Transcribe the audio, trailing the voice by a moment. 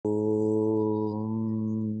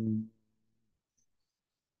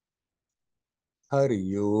Hari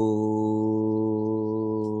Om.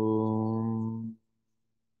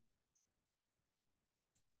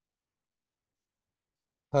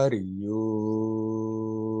 Hari Om.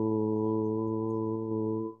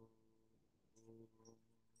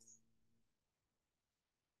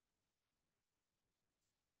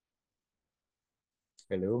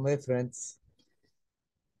 Hello, my friends.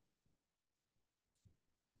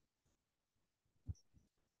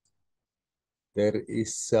 There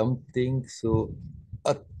is something so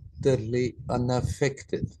utterly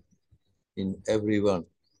unaffected in everyone.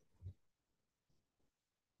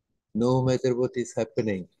 No matter what is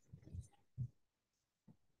happening,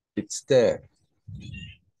 it's there,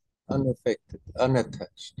 unaffected,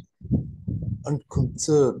 unattached,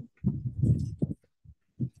 unconcerned.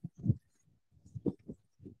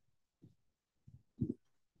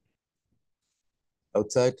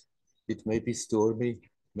 Outside, it may be stormy,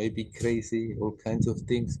 may be crazy, all kinds of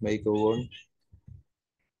things may go on.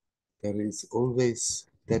 There is always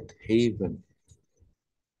that haven.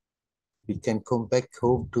 We can come back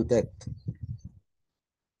home to that.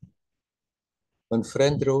 One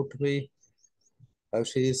friend wrote me how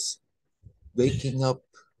she is waking up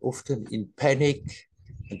often in panic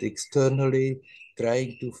and externally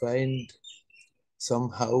trying to find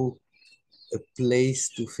somehow a place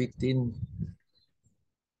to fit in,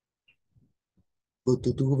 what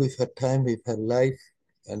to do with her time, with her life,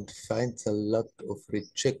 and finds a lot of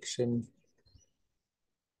rejection,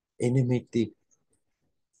 enmity,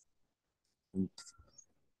 and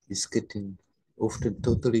is getting often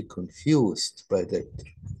totally confused by that.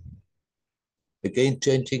 Again,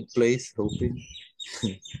 changing place, hoping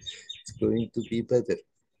it's going to be better.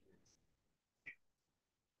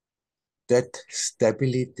 That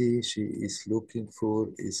stability she is looking for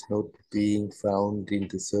is not being found in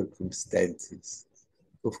the circumstances.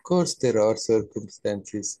 Of course, there are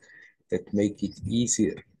circumstances that make it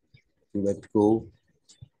easier to let go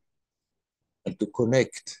and to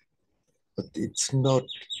connect, but it's not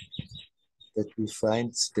that we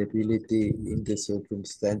find stability in the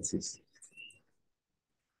circumstances.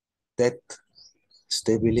 That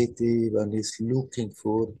stability one is looking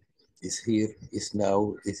for is here, is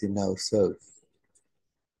now, is in ourselves.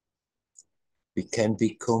 We can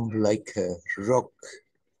become like a rock,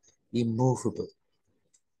 immovable,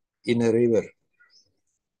 in a river.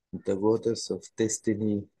 The waters of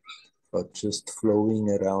destiny are just flowing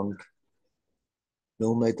around.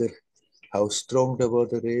 No matter how strong the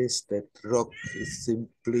water is, that rock is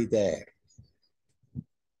simply there.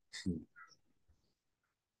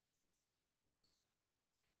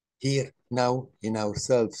 Here, now, in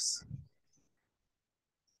ourselves,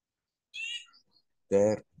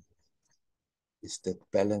 there is that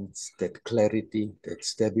balance, that clarity, that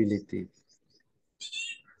stability.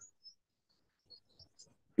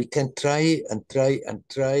 We can try and try and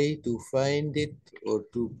try to find it or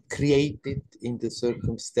to create it in the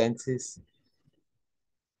circumstances,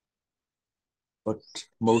 but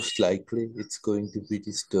most likely it's going to be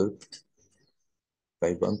disturbed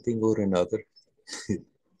by one thing or another.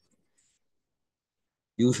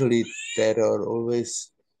 Usually there are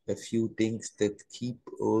always a few things that keep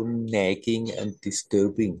on nagging and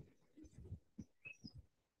disturbing.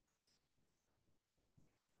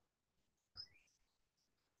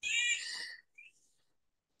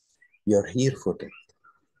 We are here for that.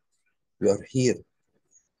 We are here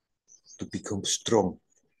to become strong,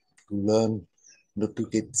 to learn not to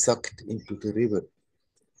get sucked into the river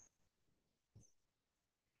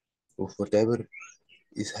of whatever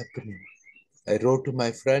is happening. I wrote to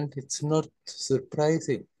my friend, it's not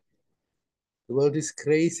surprising. The world is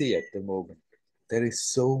crazy at the moment. There is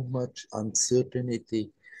so much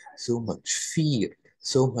uncertainty, so much fear,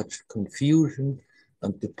 so much confusion,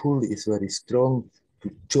 and the pull is very strong to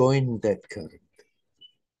join that current.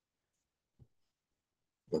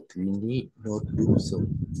 But we need not do so.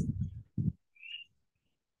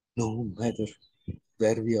 No matter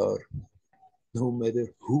where we are, no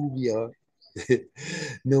matter who we are,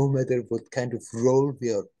 no matter what kind of role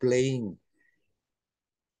we are playing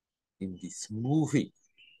in this movie,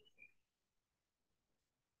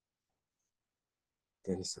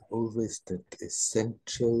 there is always that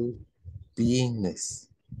essential beingness.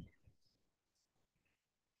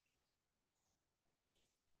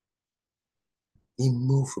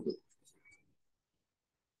 Immovable.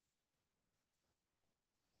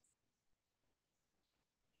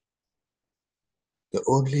 The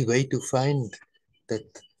only way to find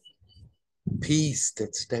that peace,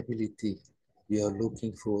 that stability we are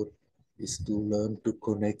looking for is to learn to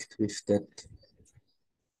connect with that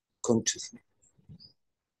consciousness.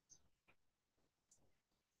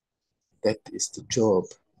 That is the job.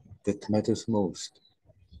 that matters most.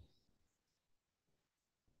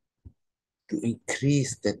 To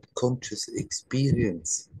increase that conscious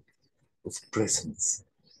experience of presence.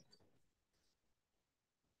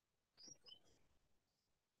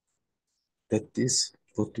 That is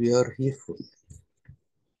what we are here for.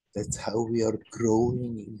 That's how we are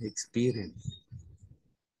growing in experience.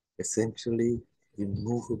 Essentially,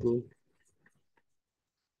 immovable,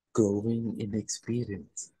 growing in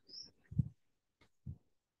experience.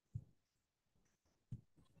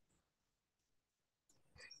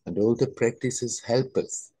 And all the practices help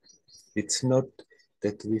us. It's not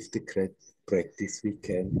that with the practice we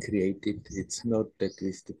can create it. It's not that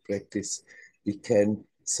with the practice we can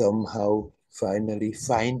somehow finally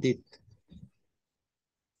find it.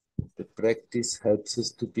 The practice helps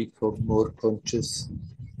us to become more conscious,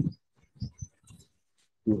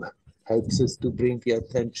 to helps us to bring the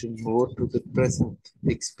attention more to the present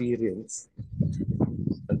experience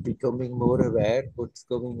and becoming more aware what's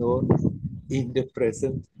going on in the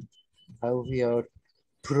present, how we are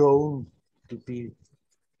prone to be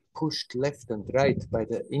pushed left and right by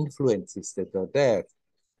the influences that are there,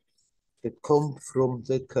 that come from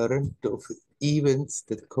the current of events,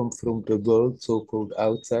 that come from the world, so-called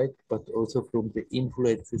outside, but also from the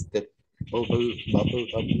influences that bubble up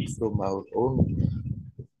from our own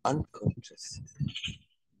unconscious.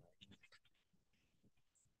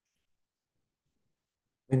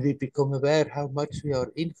 When we become aware how much we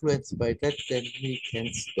are influenced by that, then we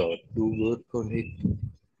can start to work on it,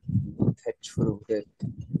 detach from that,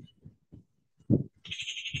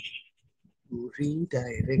 to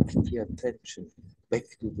redirect the attention back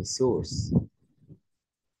to the source.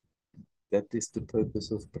 That is the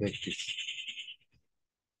purpose of practice.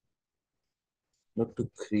 Not to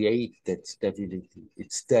create that stability,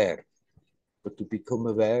 it's there, but to become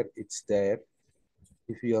aware it's there.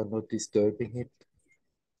 If we are not disturbing it,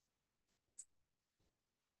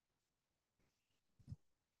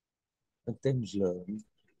 and then learn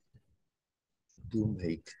to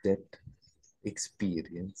make that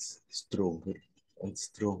experience stronger and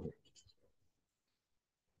stronger.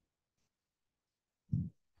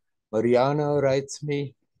 Mariana writes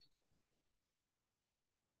me,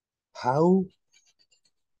 how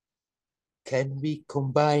can we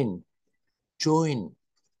combine, join,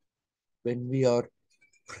 when we are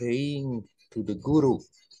praying to the Guru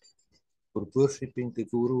or worshipping the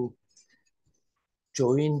Guru,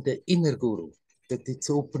 join the inner Guru, that it's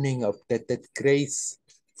opening up, that grace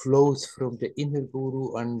flows from the inner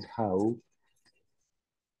Guru, and how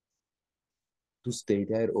to stay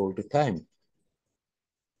there all the time.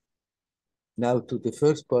 Now to the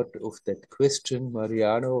first part of that question,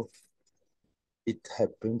 Mariano, it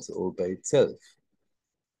happens all by itself.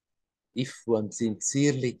 If one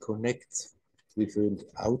sincerely connects with an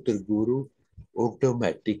outer Guru,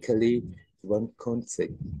 automatically one connects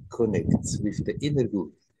with the inner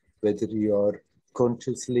Guru. Whether you are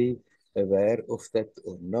consciously aware of that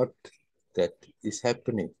or not, that is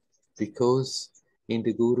happening. Because in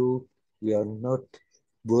the Guru, we are not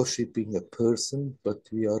worshipping a person, but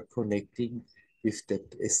we are connecting with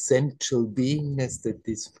that essential beingness that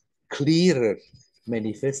is clearer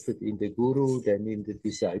manifested in the Guru than in the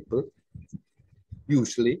disciple.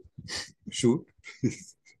 Usually, should.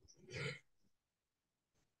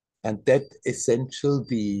 And that essential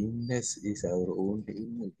beingness is our own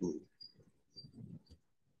inner Guru.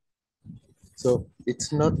 So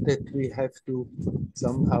it's not that we have to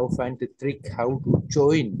somehow find a trick how to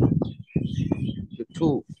join the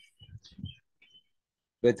two.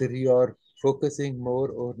 Whether you are focusing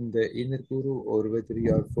more on the inner Guru or whether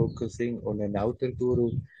you are focusing on an outer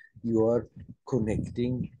Guru, you are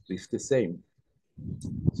connecting with the same.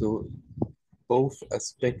 So both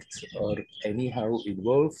aspects are anyhow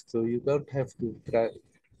involved, so you don't have to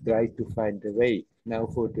try to find a way. Now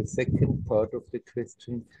for the second part of the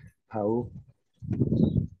question, how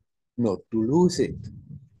not to lose it.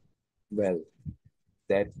 Well,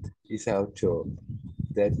 that is our job.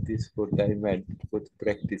 That is what I meant, what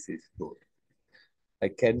practice is for. I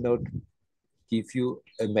cannot give you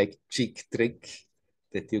a magic trick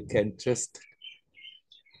that you can just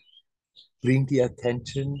bring the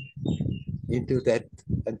attention into that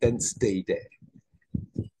and then stay there.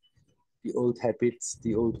 The old habits,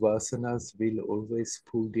 the old vasanas will always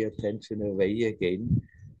pull the attention away again.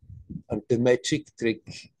 And the magic trick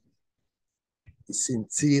is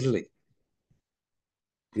sincerely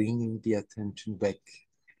bringing the attention back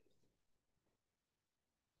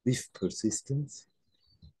with persistence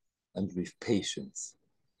and with patience.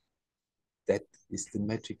 That is the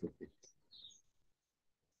magic of it.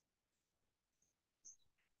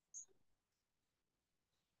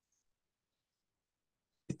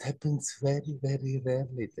 it happens very, very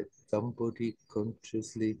rarely that somebody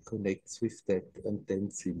consciously connects with that and then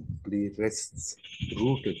simply rests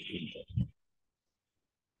rooted in that.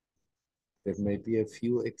 There may be a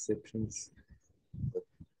few exceptions, but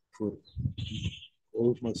for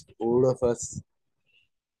almost all of us,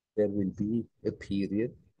 there will be a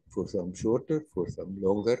period, for some shorter, for some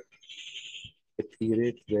longer, a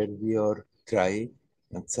period where we are trying,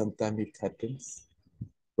 and sometimes it happens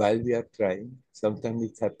while we are trying, sometimes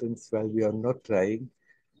it happens while we are not trying.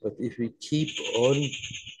 But if we keep on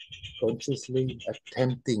consciously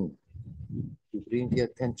attempting to bring the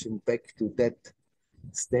attention back to that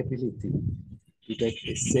stability, to that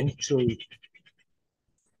essential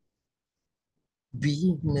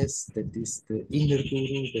beingness that is the inner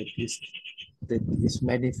guru, that is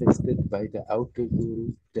manifested by the outer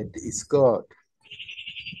guru, that is God.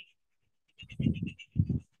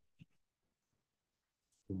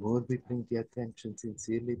 The more we bring the attention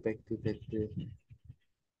sincerely back to that, the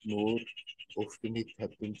more often it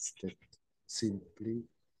happens that simply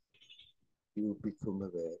you become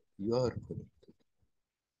aware you are connected.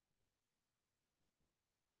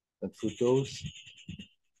 And for those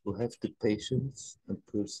who have the patience and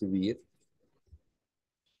persevere,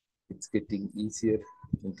 it's getting easier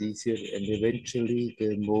and easier, and eventually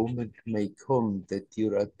the moment may come that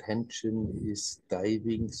your attention is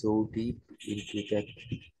diving so deep into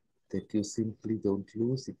that you simply don't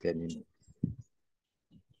lose it anymore.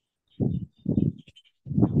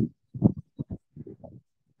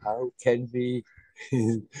 How can we,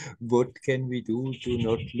 what can we do to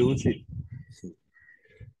not lose it?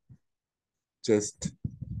 Just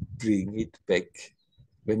bring it back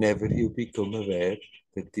whenever you become aware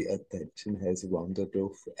that the attention has wandered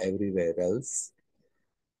off everywhere else,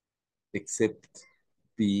 except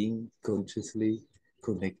being consciously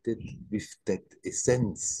connected with that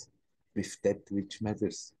essence, with that which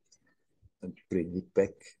matters, and bring it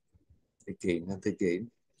back again and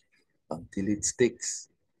again until it sticks.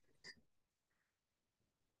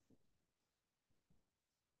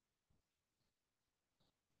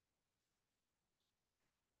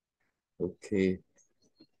 Okay,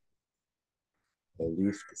 I'll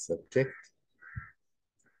leave the subject,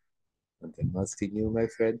 and I'm asking you, my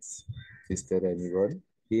friends, is there anyone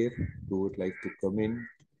here who would like to come in?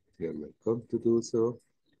 You're welcome to do so.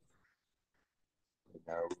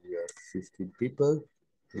 Now we are 15 people.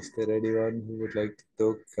 Is there anyone who would like to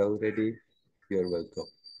talk already? You're welcome.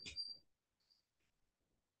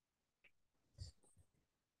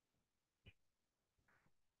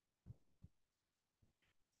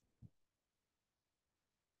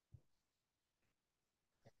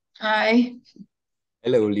 Hi.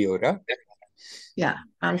 Hello, Leora. Yeah,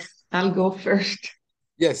 I'll go first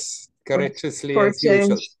Yes, for, courageously for a as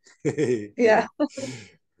usual. change. Yeah.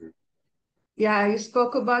 Yeah, you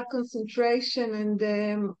spoke about concentration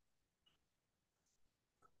and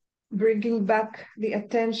bringing back the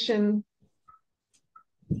attention.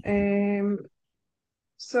 Um,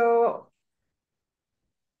 so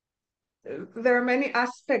there are many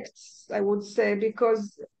aspects, I would say,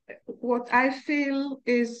 because what I feel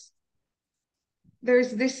is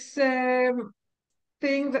there's this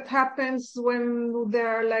thing that happens when there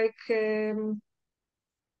are like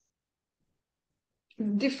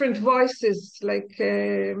different voices, like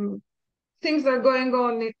things are going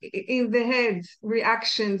on in the head,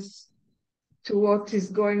 reactions to what is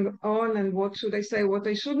going on and what should I say, what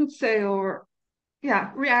I shouldn't say, or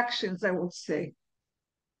yeah, reactions, I would say.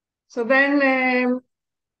 So then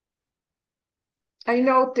I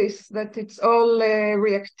noticed that it's all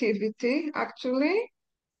reactivity, actually,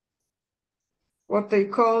 what they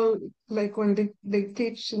call, like when they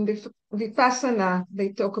teach in the Vipassana, they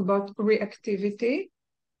talk about reactivity.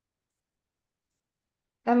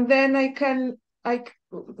 And then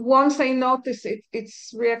once I notice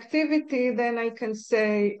it's reactivity, then I can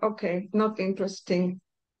say, okay, not interesting.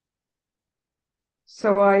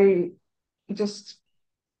 So I just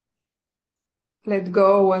let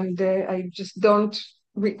go and I just don't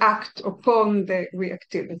react upon the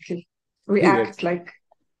reactivity. React That's like,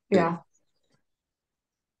 yeah.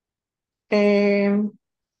 Um,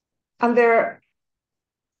 and there,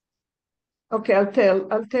 okay, I'll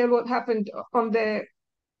tell what happened on the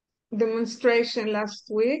demonstration last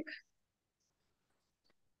week.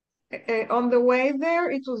 On the way there,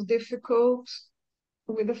 it was difficult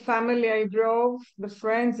with the family. I drove, the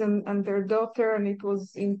friends and their daughter, and it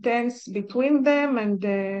was intense between them.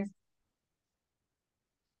 And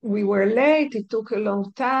we were late. It took a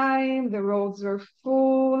long time. The roads were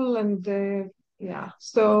full, and yeah.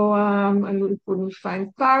 So and we couldn't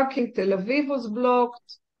find parking. Tel Aviv was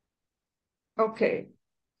blocked. Okay.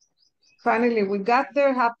 finally we got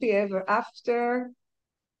there, happy ever after,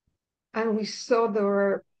 and we saw there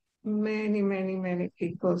were many, many, many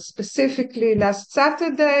people, specifically last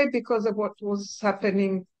Saturday because of what was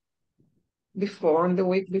happening before, and the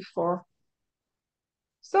week before.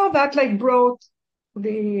 So that like brought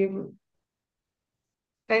the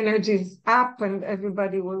energies up, and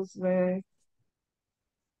everybody was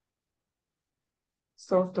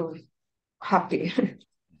sort of happy.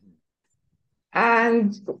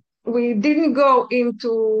 And we didn't go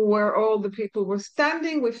into where all the people were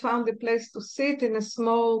standing. We found a place to sit in a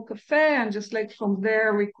small cafe, and just like from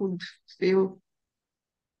there, we could feel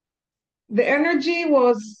the energy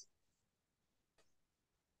was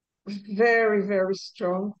very, very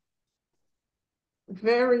strong,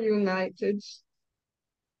 very united,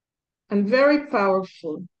 and very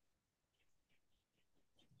powerful.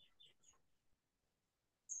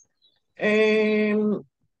 Um,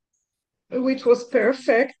 which was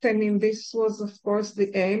perfect. I mean, this was, of course,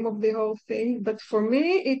 the aim of the whole thing. But for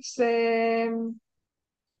me,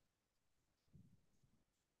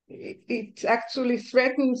 it actually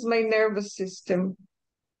threatens my nervous system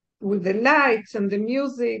with the lights and the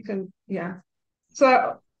music, and yeah.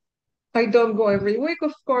 So I don't go every week,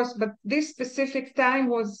 of course, but this specific time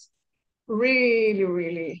was really,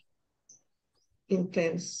 really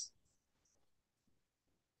intense.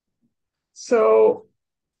 So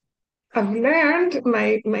I've learned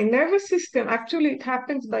my nervous system actually it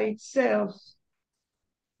happens by itself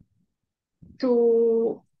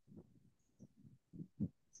to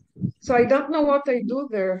so I don't know what I do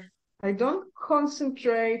there. I don't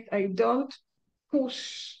concentrate, I don't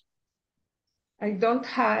push, I don't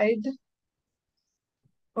hide.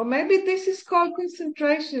 Or maybe this is called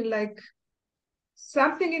concentration, like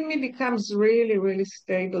something in me becomes really, really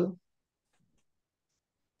stable.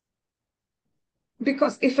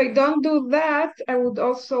 Because if I don't do that, I would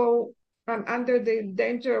also, I'm under the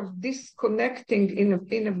danger of disconnecting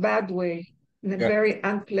in a bad way, in a Yeah. very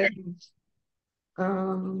unpleasant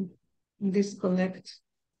um, disconnect.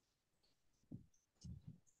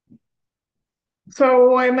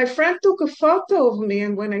 So my friend took a photo of me,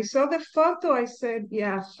 and when I saw the photo, I said,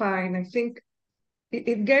 "Yeah, fine. I think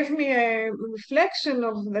it gave me a reflection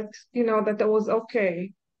of that, that I was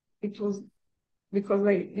okay. It was because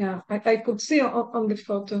I could see on the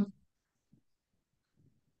photo.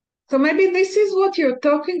 So maybe this is what you're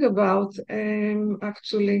talking about,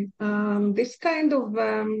 actually. This kind of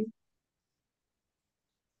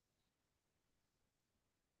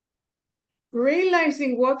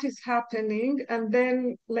realizing what is happening, and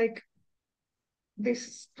then like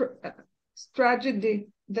this tragedy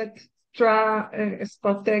that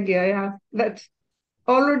strategia, yeah, that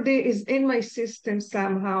already is in my system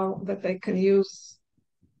somehow that I can use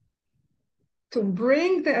to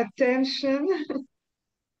bring the attention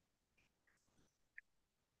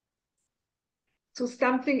to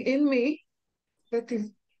something in me that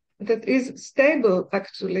is stable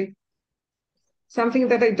actually. Something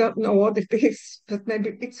that I don't know what it is, but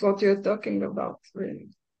maybe it's what you're talking about, really.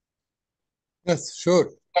 Yes,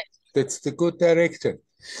 sure. That's the good direction.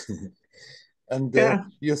 And Yeah,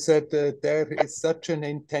 you said there is such an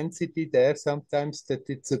intensity there sometimes that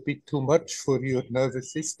it's a bit too much for your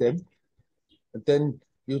nervous system. And then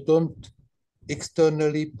you don't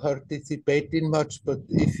externally participate in much, but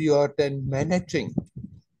if you are then managing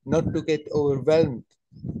not to get overwhelmed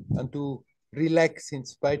and to relax in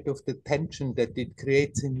spite of the tension that it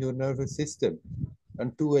creates in your nervous system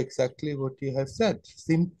and do exactly what you have said,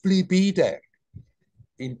 simply be there,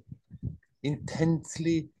 in,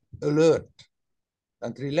 intensely alert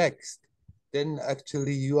and relaxed, then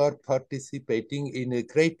actually you are participating in a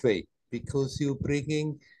great way because you're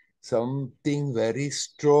bringing something very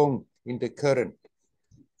strong in the current.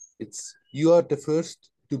 It's you are the first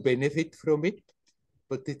to benefit from it,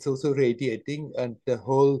 but it's also radiating, and the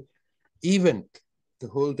whole event, the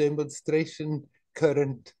whole demonstration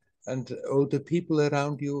current, and all the people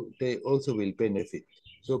around you, they also will benefit.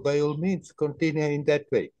 So by all means, continue in that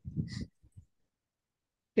way.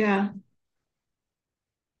 yeah.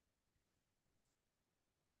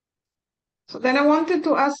 So then I wanted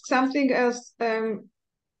to ask something else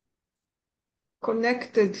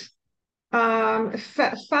connected. A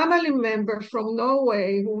family member from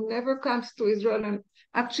Norway who never comes to Israel, and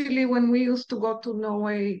actually, when we used to go to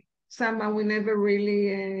Norway, somehow we never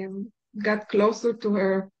really got closer to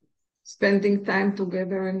her, spending time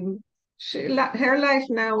together. And her life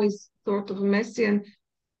now is sort of messy. And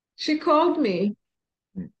she called me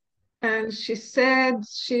and she said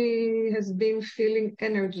she has been feeling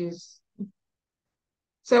energies.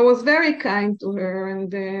 So I was very kind to her,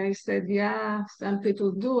 and I said, "Yeah, some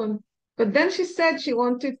people do." But then she said she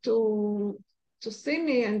wanted to see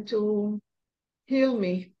me and to heal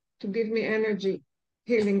me, to give me energy,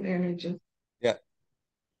 healing energy. Yeah.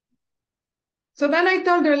 So then I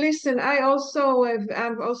told her, listen, I'm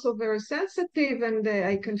also very sensitive and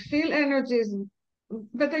I can feel energies,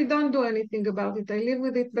 but I don't do anything about it. I live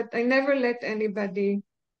with it, but I never let anybody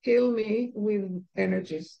heal me with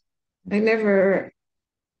energies. I never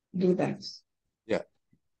do that. Yeah.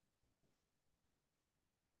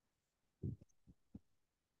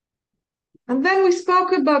 And then we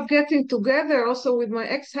spoke about getting together also with my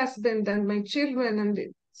ex-husband and my children,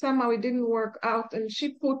 and somehow it didn't work out, and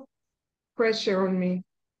she put pressure on me.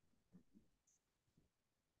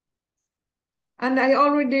 And I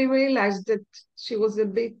already realized that she was a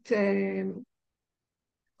bit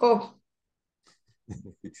off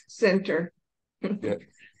center, Yeah.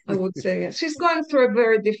 I would say. She's going through a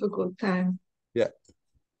very difficult time. Yeah.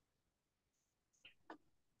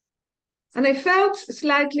 And I felt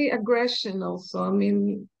slightly aggression also. I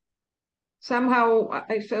mean, somehow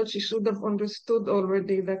I felt she should have understood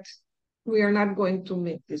already that we are not going to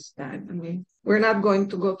meet this time. I mean, we're not going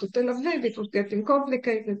to go to Tel Aviv. It was getting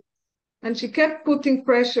complicated. And she kept putting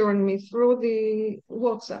pressure on me through the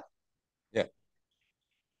WhatsApp. Yeah.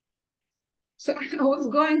 So I was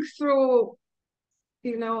going through,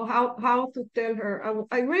 how to tell her.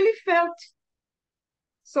 I really felt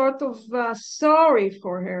sort of sorry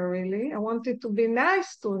for her, really. I wanted to be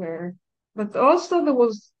nice to her. But also there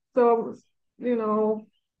was so,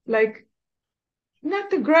 like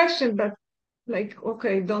not aggression, but like,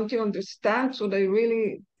 okay, don't you understand? Should I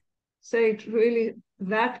really say it really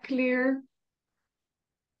that clear?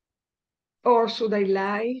 Or should I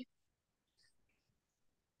lie?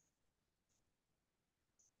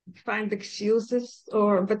 Find excuses?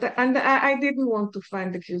 I didn't want to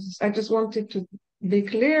find excuses. I just wanted to be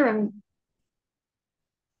clear. And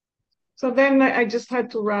so then I just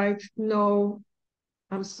had to write, no,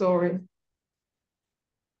 I'm sorry.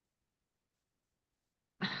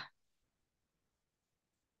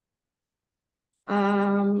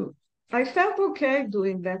 Um, I felt okay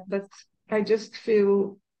doing that, but I just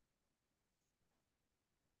feel,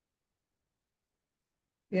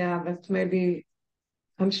 yeah, that maybe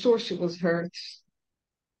I'm sure she was hurt.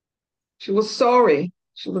 She was sorry.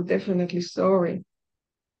 She was definitely sorry.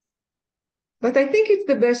 But I think it's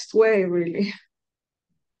the best way, really.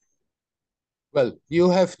 Well, you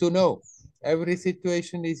have to know every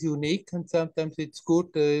situation is unique, and sometimes it's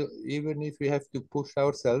good, even if we have to push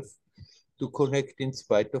ourselves to connect in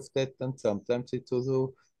spite of that. And sometimes it's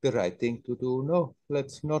also the right thing to do. No,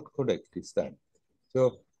 let's not connect this time.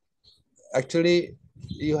 So actually,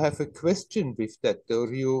 you have a question with that,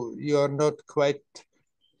 or you are not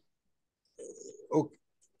oh,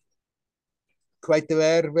 quite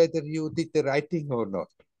aware whether you did the right thing or not.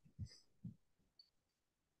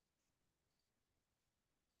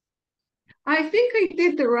 I think I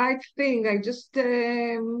did the right thing. I just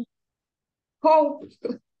hoped,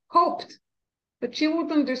 hoped that she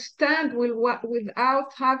would understand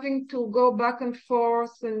without having to go back and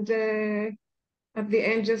forth and at the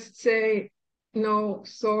end just say, no,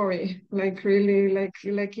 sorry. Like really, like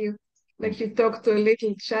you talk to a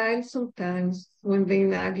little child sometimes when they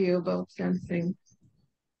nag you about something.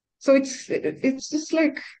 So it's just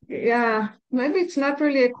like, yeah, maybe it's not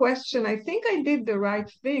really a question. I think I did the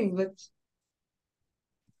right thing, but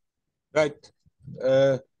Right.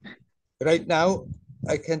 Uh, right now,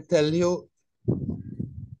 I can tell you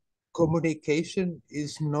communication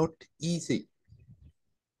is not easy.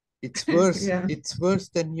 It's worse. yeah, It's worse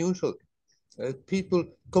than usual. People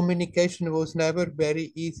communication was never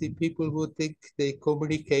very easy. People would think they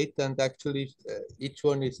communicate, and actually, each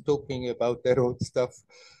one is talking about their own stuff.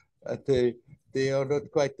 They are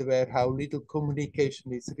not quite aware how little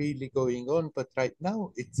communication is really going on. But right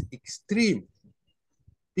now, it's extreme.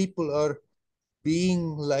 People are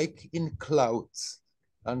being like in clouds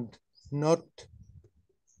and not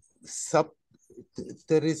sub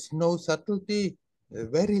there is no subtlety,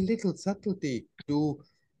 very little subtlety to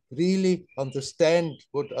really understand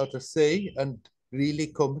what others say and really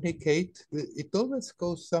communicate. It always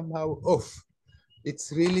goes somehow off.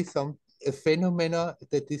 It's really a phenomena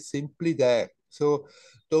that is simply there. So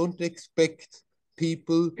don't expect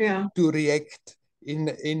people yeah. to react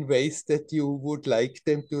in ways that you would like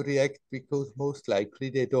them to react, because most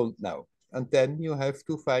likely they don't know. And then you have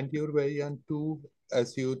to find your way and do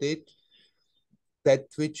as you did, that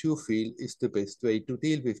which you feel is the best way to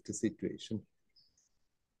deal with the situation.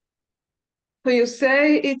 So you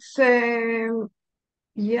say it's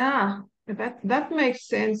yeah, that makes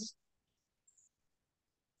sense.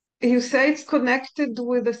 You say it's connected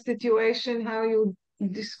with the situation, how you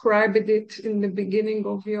described it in the beginning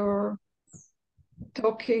of your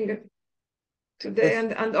talking today,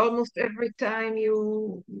 Yes, and almost every time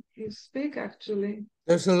you speak, actually.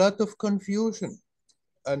 there's a lot of confusion,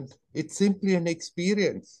 and it's simply an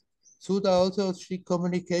experience. Sudha also, she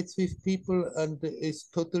communicates with people and is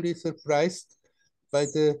totally surprised by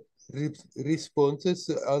the responses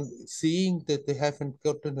and seeing that they haven't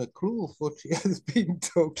gotten a clue of what she has been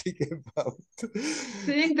talking about.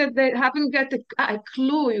 Seeing that they haven't got a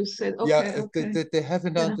clue, you said. Yeah, Okay, okay. that they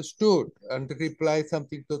haven't Yeah, understood and reply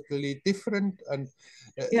something totally different. And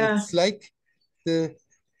yeah. it's like the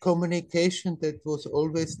communication that was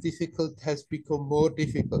always difficult has become more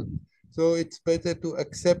difficult. So it's better to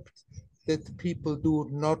accept that people do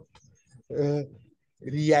not uh,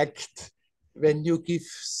 react when you give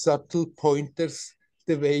subtle pointers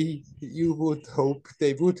the way you would hope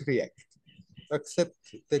they would react. Accept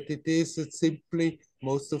that it is simply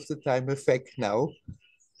most of the time a fact now,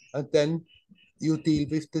 and then you deal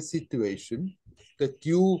with the situation that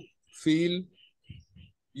you feel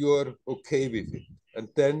you're okay with it, and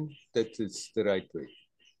then that is the right way.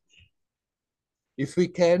 If we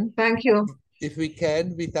can, Thank you. if we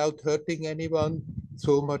can without hurting anyone,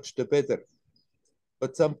 so much the better.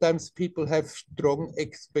 But sometimes people have strong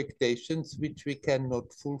expectations which we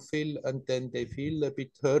cannot fulfill, and then they feel a bit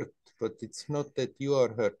hurt, but it's not that you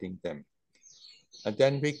are hurting them. And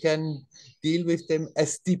then we can deal with them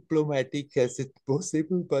as diplomatic as it's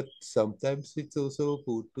possible, but sometimes it's also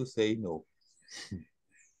good to say no.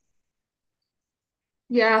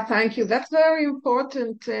 Yeah, thank you. That's very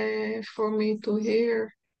important for me to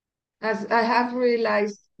hear, as I have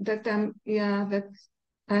realized that that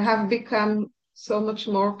I have become so much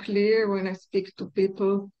more clear when I speak to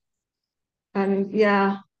people. And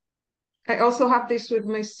yeah, I also have this with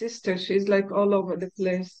my sister. She's like all over the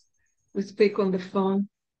place. We speak on the phone.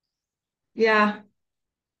 Yeah.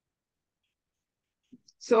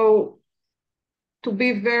 So to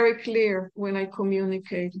be very clear when I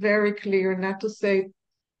communicate, very clear, not to say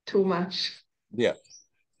too much, Yeah,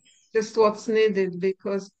 just what's needed,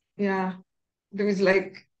 because yeah, there is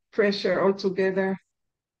like pressure altogether.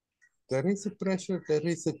 there is a pressure, there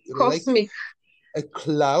is a like Cosmic. a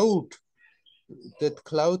cloud that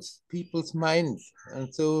clouds people's minds.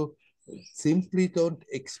 And so simply don't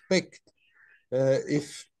expect,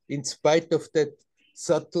 if in spite of that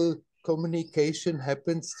subtle communication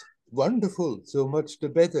happens, wonderful, so much the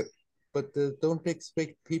better. But don't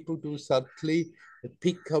expect people to subtly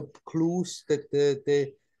pick up clues that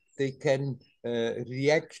they can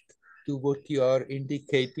react to what you are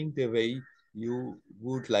indicating the way you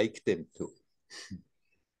would like them to.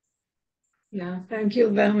 Yeah, thank you,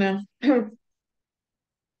 Werner.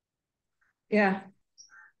 Yeah,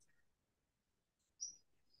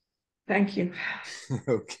 thank you.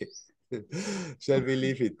 Okay. Shall we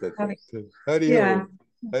leave it at Hari- that? Hari Yeah, Om.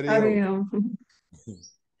 Hari Hari Om. Om.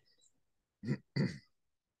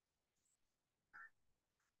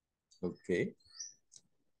 Okay.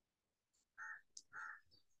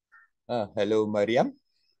 Hello, Mariam.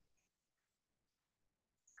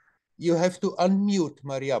 You have to unmute,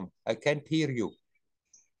 Mariam. I can't hear you.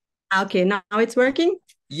 Okay, now it's working?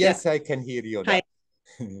 Yeah. Yes, I can hear you Hi.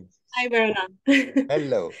 now. Hi, Werner.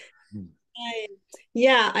 Hello. Hi.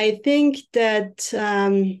 Yeah, I think that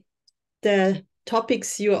the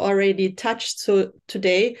topics you already touched so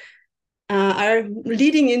today are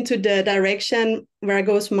leading into the direction where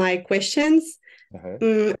goes my questions.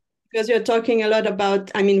 Uh-huh. Because you're talking a lot about,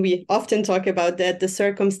 I mean, we often talk about that, the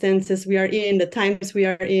circumstances we are in, the times we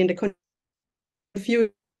are in, the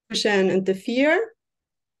confusion and the fear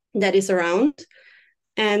that is around.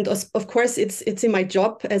 And of course, it's in my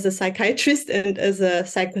job as a psychiatrist and as a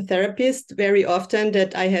psychotherapist very often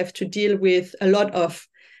that I have to deal with a lot of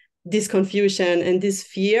this confusion and this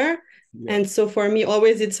fear. Yeah. And so for me,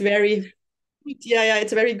 always it's very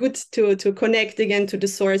it's very good to connect again to the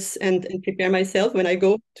source and prepare myself when I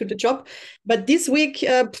go to the job. But this week,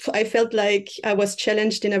 I felt like I was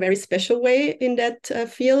challenged in a very special way in that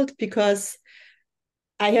field, because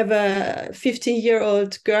I have a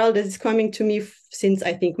 15-year-old girl that is coming to me since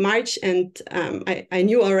I think March, and I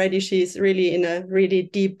knew already she's really in a really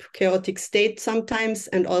deep, chaotic state sometimes,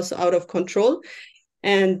 and also out of control.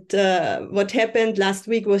 And what happened last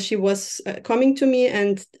week was she was coming to me,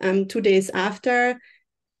 and 2 days after,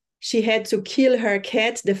 she had to kill her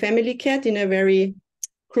cat, the family cat, in a very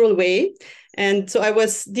cruel way. And so I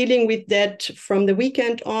was dealing with that from the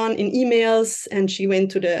weekend on in emails, and she went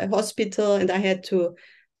to the hospital, and I had to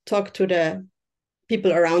talk to the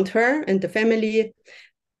people around her and the family.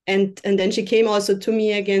 And then she came also to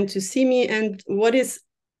me again to see me. And what is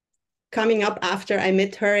coming up after I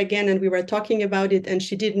met her again and we were talking about it, and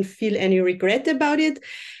she didn't feel any regret about it,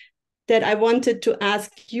 that I wanted to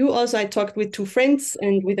ask you also. I talked with 2 friends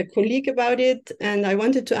and with a colleague about it, and I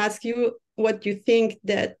wanted to ask you what you think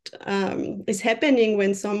that is happening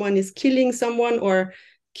when someone is killing someone or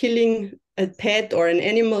killing a pet or an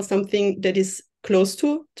animal, something that is close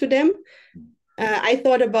to them. I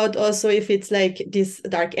thought about also if it's like these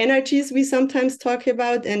dark energies we sometimes talk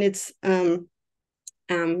about, and it's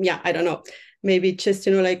yeah, I don't know, maybe just,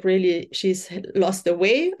 you know, like really she's lost the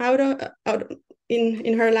way out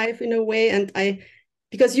in her life in a way. And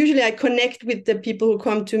because usually I connect with the people who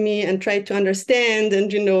come to me and try to understand,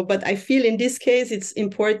 and you know, but I feel in this case it's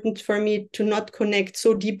important for me to not connect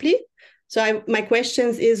so deeply. So my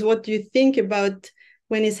questions is, what do you think about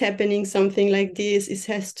when it's happening something like this? It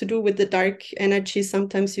has to do with the dark energy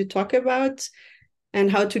sometimes you talk about,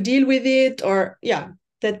 and how to deal with it, or yeah,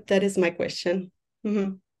 that is my question.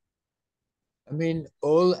 Mm-hmm. I mean,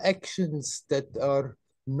 all actions that are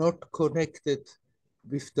not connected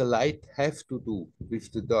with the light have to do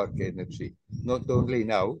with the dark energy. Not only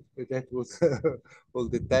now, but that was all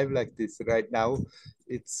the time like this. Right now,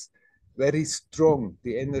 it's very strong.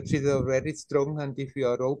 The energies are very strong, and if you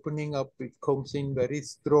are opening up, it comes in very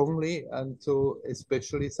strongly. And so,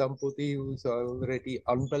 especially somebody who's already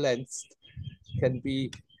unbalanced can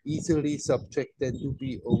be easily subjected to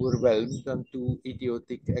be overwhelmed and do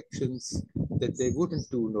idiotic actions that they wouldn't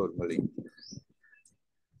do normally.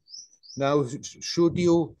 Now, should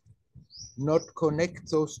you not connect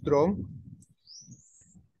so strong?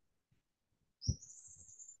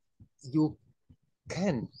 You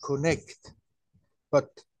can connect, but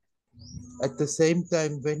at the same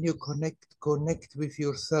time, when you connect with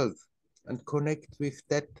yourself and connect with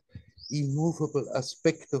that immovable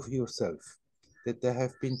aspect of yourself that I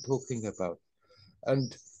have been talking about.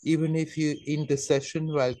 And even if you, in the session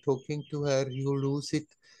while talking to her, you lose it,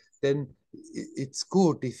 then it's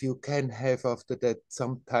good if you can have after that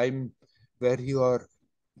some time where you are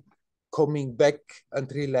coming back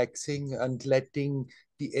and relaxing and letting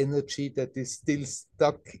the energy that is still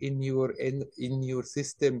stuck in your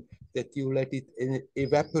system, that you let it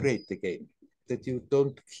evaporate again, that you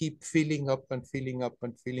don't keep filling up and filling up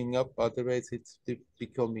and filling up, otherwise it's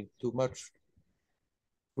becoming too much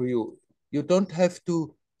for you. You don't have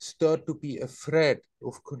to start to be afraid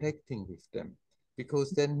of connecting with them,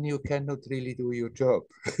 because then you cannot really do your job.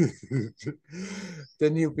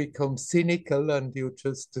 Then you become cynical and you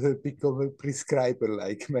just become a prescriber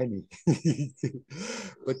like many.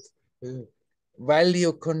 But while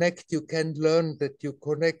you connect, you can learn that you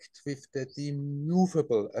connect with that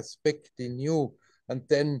immovable aspect in you, and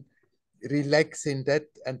then relax in that,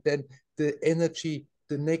 and then the energy,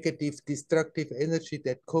 the negative destructive energy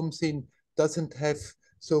that comes in doesn't have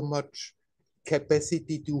so much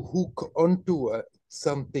capacity to hook onto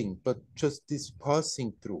something, but just is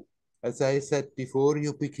passing through. As I said before,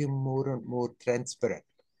 you become more and more transparent.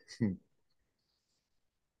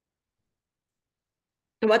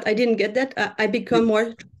 What, I didn't get that. I become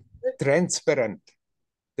more transparent,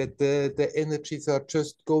 that the energies are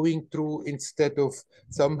just going through instead of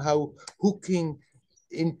somehow hooking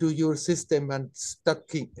into your system and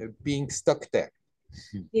being stuck there.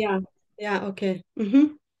 yeah, yeah, okay.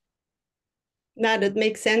 Mm-hmm. Now that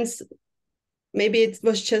makes sense. Maybe it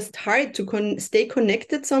was just hard to stay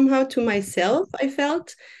connected somehow to myself, I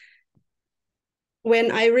felt,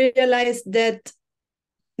 when I realized that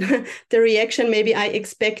the reaction maybe I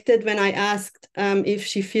expected when I asked if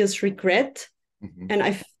she feels regret. Mm-hmm. And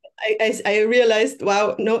I realized,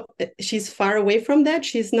 wow, no, she's far away from that.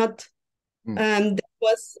 She's not. There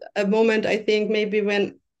was a moment, I think, maybe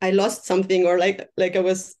when I lost something, or like I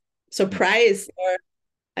was surprised, or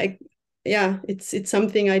yeah, it's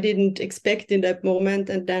something I didn't expect in that moment,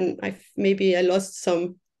 and then maybe I lost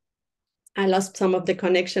some of the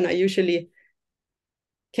connection I usually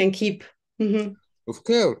can keep. Mm-hmm. Of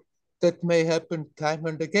course, that may happen time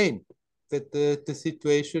and again, that the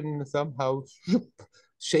situation somehow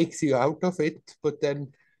shakes you out of it. But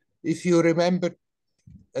then if you remember,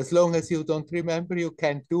 as long as you don't remember, you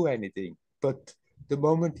can't do anything. But the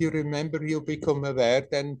moment you remember, you become aware,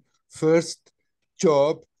 then first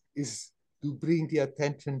job is to bring the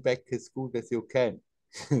attention back as good as you can.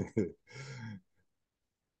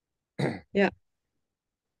 Yeah.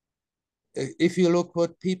 If you look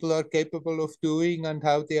what people are capable of doing and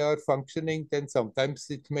how they are functioning, then sometimes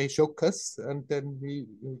it may shock us, and then we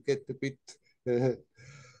get a bit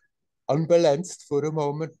unbalanced for a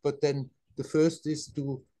moment. But then the first is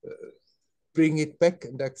to bring it back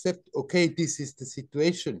and accept, okay, this is the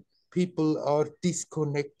situation. People are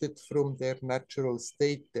disconnected from their natural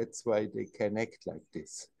state. That's why they can act like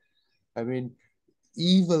this. I mean,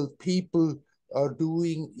 evil people are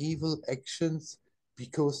doing evil actions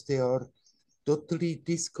because they are totally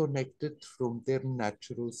disconnected from their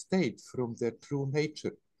natural state, from their true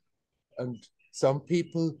nature. And some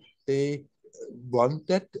people, they want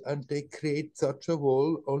that and they create such a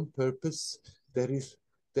wall on purpose. There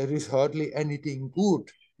is hardly anything good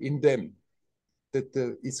in them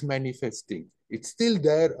that is manifesting. It's still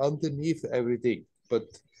there underneath everything, but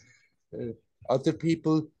uh, other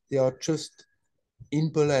people, they are just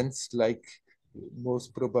imbalanced, like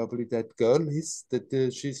most probably that girl is,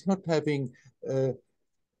 that she's not having uh,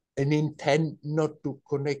 an intent not to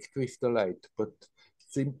connect with the light, but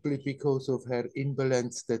simply because of her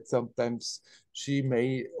imbalance that sometimes she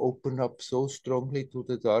may open up so strongly to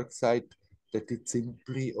the dark side that it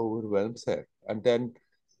simply overwhelms her. And then,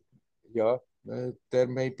 yeah, there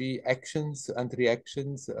may be actions and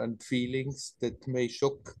reactions and feelings that may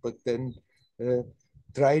shock, but then uh,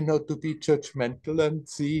 try not to be judgmental and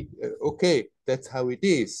see, okay, that's how it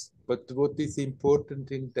is. But what is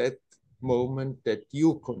important in that moment that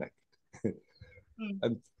you connect.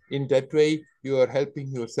 And in that way, you are helping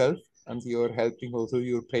yourself and you are helping also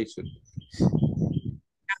your patient.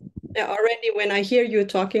 Yeah, already when I hear you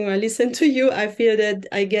talking or listen to you, I feel that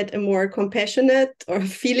I get a more compassionate or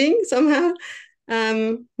feeling somehow.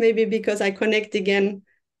 Maybe because I connect again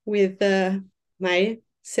with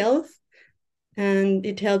myself, and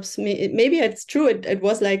it helps me. Maybe it's true. It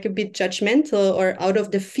was like a bit judgmental or out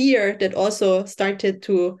of the fear that also started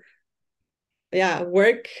to, yeah,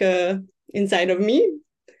 work inside of me.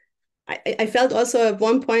 I felt also at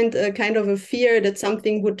one point a kind of a fear that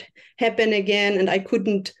something would happen again and I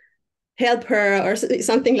couldn't help her or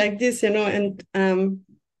something like this, and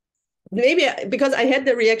maybe because I had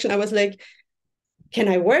the reaction, I was like, can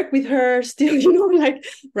I work with her still, like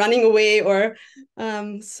running away or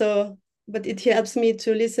so, but it helps me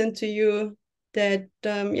to listen to you that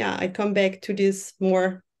yeah, I come back to this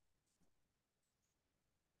more,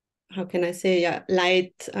 how can I say, yeah,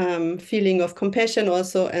 light feeling of compassion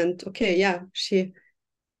also, and okay, yeah,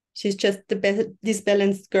 she's just this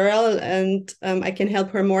balanced girl, and I can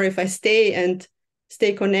help her more if I stay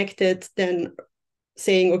connected than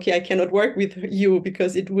saying, okay, I cannot work with you,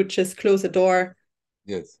 because it would just close the door.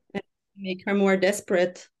 Yes. And make her more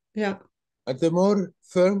desperate. Yeah. And the more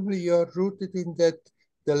firmly you are rooted in that,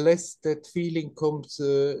 the less that feeling comes,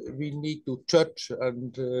 we need to judge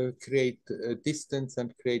and create a distance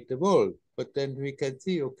and create a wall. But then we can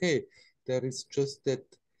see, okay, there is just that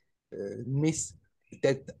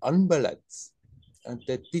that unbalance and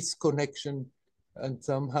that disconnection. And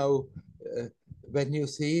somehow, uh, when you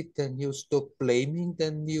see it, then you stop blaming,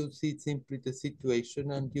 then you see simply the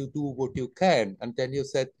situation and you do what you can. And then you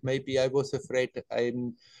said, maybe I was afraid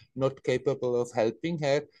I'm not capable of helping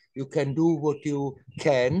her. You can do what you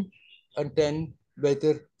can, and then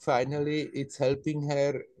whether finally it's helping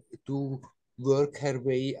her to work her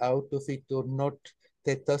way out of it or not,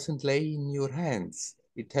 that doesn't lay in your hands.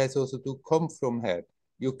 It has also to come from her.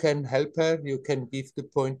 You can help her, you can give the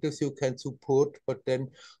pointers, you can support, but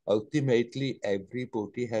then ultimately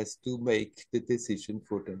everybody has to make the decision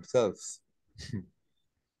for themselves.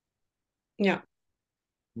 Yeah.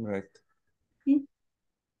 Right.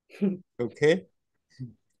 Okay.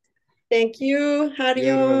 Thank you, You're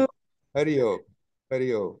Hario. welcome. Hario.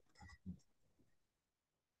 Hario.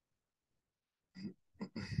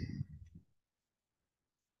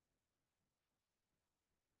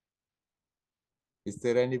 Is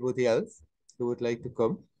there anybody else who would like to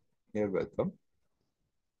come? You're welcome.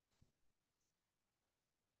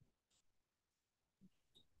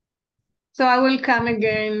 So I will come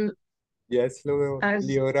again Yes, as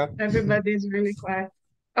Leora. everybody is really quiet.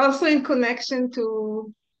 Also in connection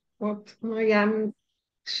to what Mariam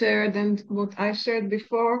shared and what I shared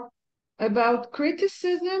before about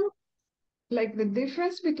criticism, like the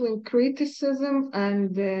difference between criticism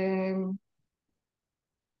and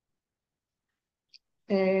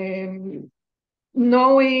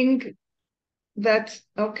knowing that,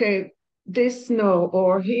 okay, this no,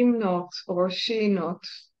 or him not, or she not.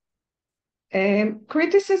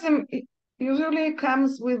 Criticism usually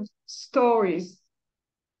comes with stories.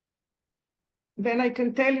 Then I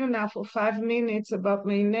can tell you now for 5 minutes about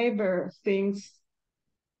my neighbor things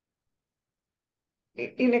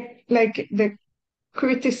in a, like the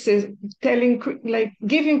criticism, like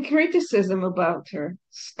giving criticism about her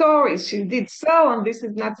stories. She did so, and this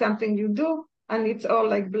is not something you do, and it's all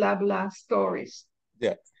like blah blah stories.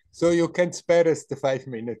 Yeah. So you can spare us the 5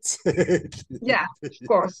 minutes. Yeah, of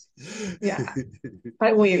course. Yeah,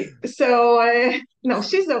 I will. So no,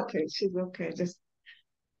 she's okay. She's okay. Just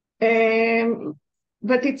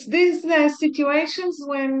But it's these situations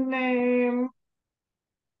when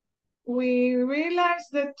we realize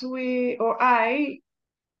that we, or I,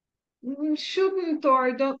 shouldn't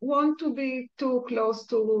or don't want to be too close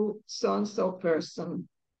to so-and-so person.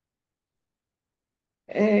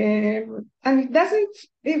 And it doesn't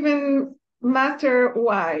even matter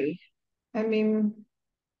why. I mean,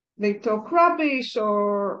 they talk rubbish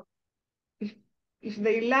or if, if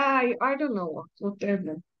they lie, I don't know,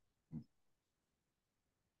 whatever.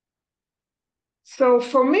 So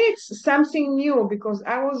for me, it's something new because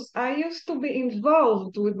I used to be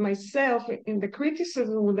involved with myself in the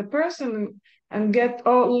criticism with the person and get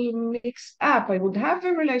all mixed up. I would have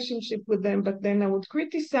a relationship with them, but then I would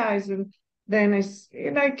criticize and then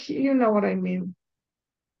like, you know what I mean.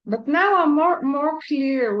 But now I'm more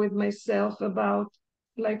clear with myself about,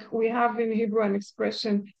 like we have in Hebrew an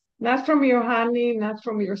expression, not from your honey, not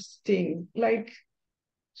from your sting. Like,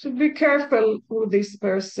 should be careful with this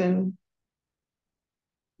person,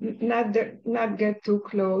 not get too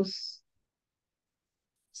close.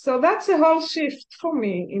 So that's a whole shift for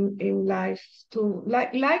me in life to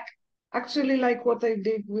like actually like what I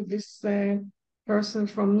did with this person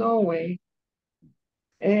from Norway.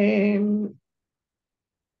 Um,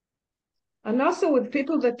 and also with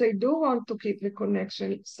people that I do want to keep the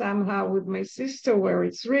connection somehow with my sister, where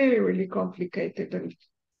it's really, really complicated. And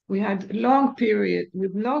we had a long period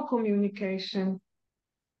with no communication,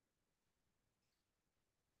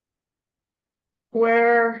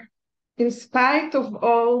 where in spite of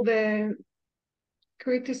all the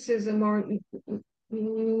criticism or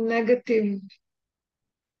negative,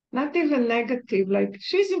 not even negative, like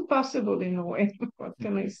she's impossible in a way. What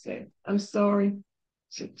can I say? I'm sorry.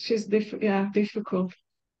 She's difficult.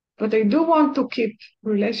 But I do want to keep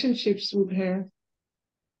relationships with her.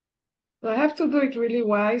 So I have to do it really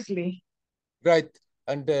wisely. Right.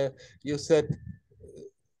 And you said,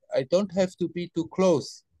 I don't have to be too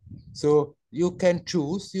close. So you can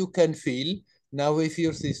choose, you can feel. Now, with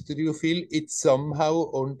your sister, you feel it's somehow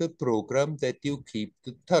on the program that you keep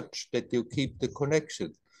the touch, that you keep the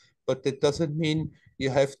connection. But that doesn't mean you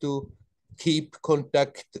have to keep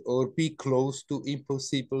contact or be close to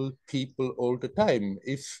impossible people all the time.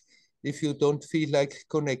 If you don't feel like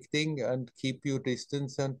connecting and keep your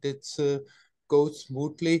distance and it's goes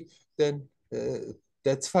smoothly, then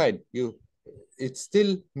that's fine. It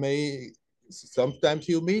still may sometimes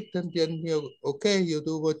you meet and then you okay, you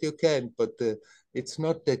do what you can, but it's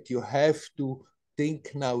not that you have to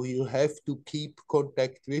think now you have to keep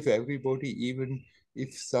contact with everybody, even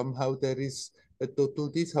if somehow there is a total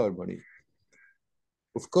disharmony.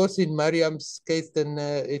 Of course, in Mariam's case, then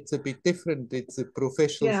it's a bit different. It's a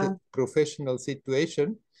Yeah, of professional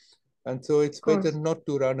situation, and so it's better course. not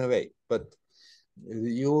to run away. But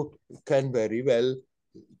you can very well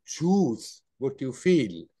choose what you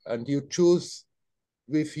feel, and you choose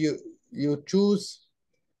with you choose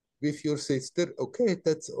with your sister. Okay,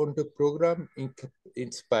 that's on the program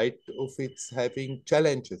in spite of its having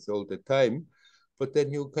challenges all the time. But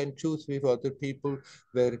then you can choose with other people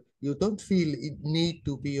where you don't feel it need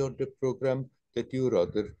to be on the program, that you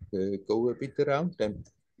rather go a bit around them.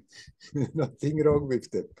 Nothing wrong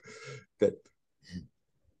with them. That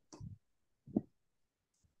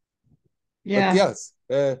But Yeah, yes,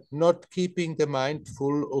 not keeping the mind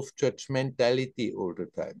full of judgmentality all the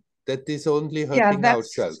time. That is only yeah, hurting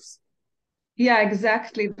that's ourselves. yeah,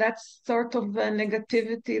 exactly. That's sort of a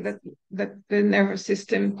negativity that the nervous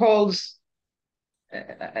system holds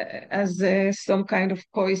as some kind of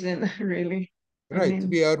poison, really. I Right, mean,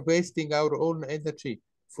 we are wasting our own energy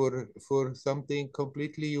for something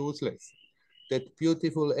completely useless. That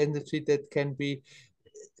beautiful energy that can be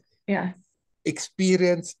yeah,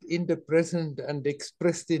 experienced in the present and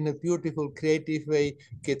expressed in a beautiful, creative way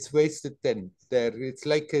gets wasted then. There, it's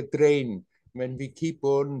like a drain when we keep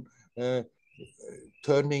on uh,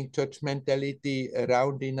 turning judgmentality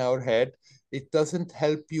around in our head. It doesn't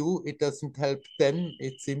help you, it doesn't help them,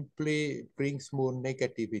 it simply brings more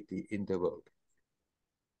negativity in the world.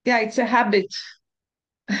 yeah, it's a habit.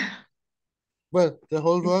 Well, the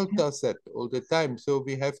whole It's, world does that all the time. So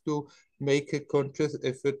we have to make a conscious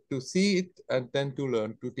effort to see it and then to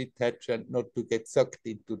learn to detach and not to get sucked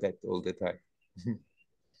into that all the time.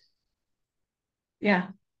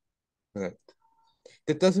 yeah, Right.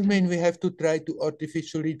 That doesn't mean we have to try to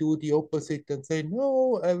artificially do the opposite and say,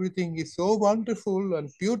 no, everything is so wonderful and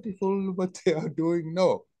beautiful what they are doing.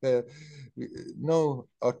 No, no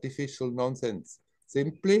artificial nonsense.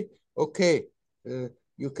 Simply, okay, uh,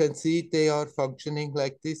 you can see they are functioning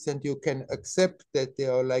like this and you can accept that they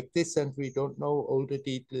are like this and we don't know all the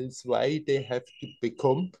details why they have to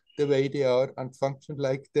become the way they are and function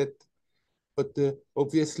like that. but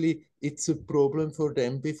obviously it's a problem for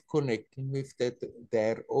them with connecting with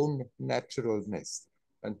their own naturalness.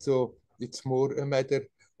 And so it's more a matter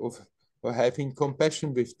of having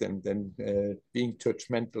compassion with them than being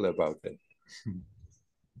judgmental about them.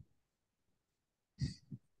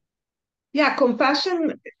 Yeah,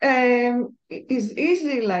 compassion is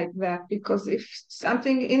easy like that, because if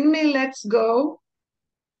something in me lets go,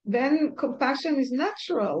 then compassion is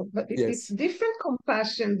natural. But it's Yes. different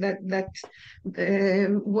compassion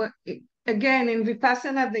what again in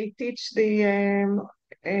Vipassana they teach the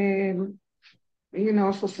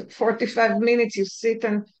for 45 minutes you sit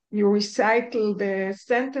and you recital the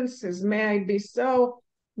sentences. May I be so,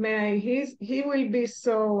 may I, he will be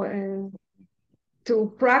so.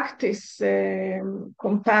 To practice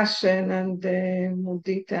compassion and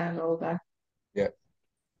mudita and all that. Yeah.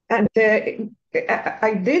 And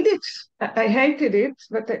I did it. I hated it,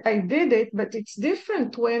 but I did it. But it's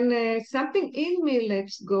different when something in me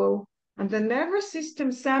lets go, and the nervous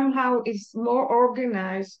system somehow is more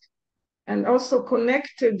organized and also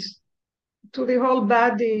connected to the whole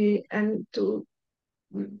body and to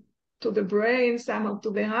the brain, somehow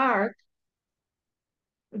to the heart.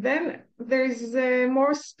 Then there's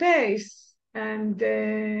more space, and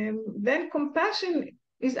then compassion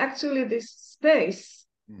is actually this space.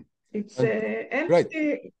 It's empty. Right.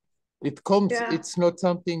 It comes, Yeah. it's not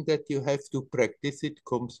something that you have to practice, it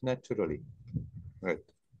comes naturally. Right.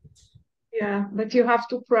 Yeah, but you have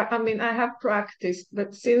to, I mean, I have practiced,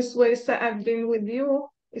 but since I've been with you,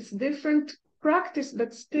 it's different practice,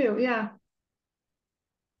 but still, yeah.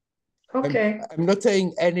 Okay. I'm not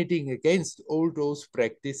saying anything against all those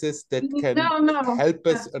practices that can No. help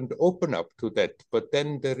us and open up to that, but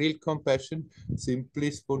then the real compassion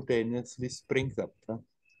simply spontaneously springs up. Huh?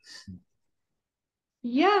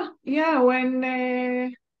 Yeah, when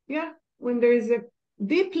there is a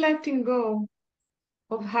deep letting go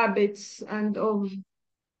of habits and of,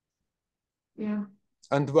 yeah.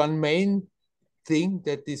 And one main thing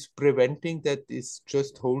that is preventing that is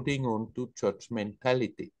just holding on to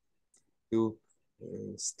judgmentality, to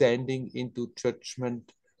standing into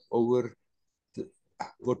judgment over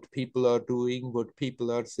what people are doing, what people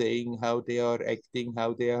are saying, how they are acting,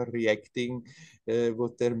 how they are reacting,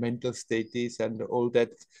 what their mental state is, and all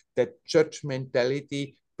that. That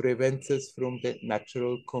judgmentality prevents us from the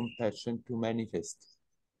natural compassion to manifest.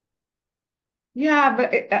 Yeah,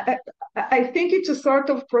 but I think it's a sort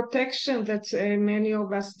of protection that many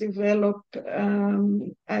of us develop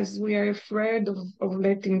as we are afraid of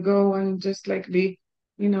letting go and just like be,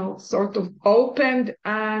 sort of opened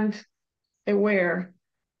and aware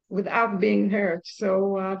without being hurt.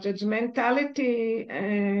 So judgmentality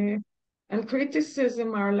and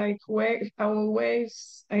criticism are like our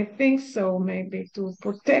ways, I think so, maybe to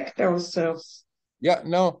protect ourselves. Yeah,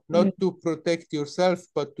 no, not to protect yourself,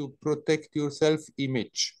 but to protect your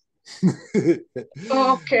self-image.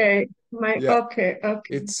 Okay, Yeah. okay,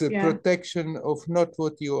 It's a yeah. protection of not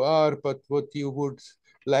what you are, but what you would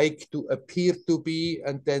like to appear to be,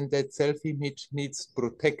 and then that self-image needs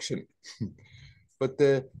protection. But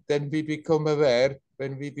then we become aware,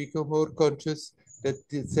 when we become more conscious, that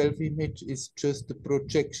the self-image is just a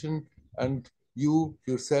projection, and you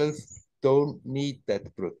yourself don't need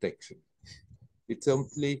that protection. It's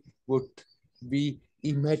only what we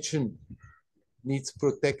imagine needs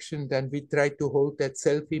protection, then we try to hold that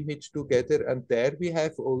self-image together, and there we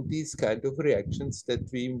have all these kind of reactions that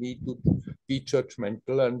we need to be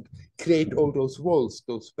judgmental and create all those walls,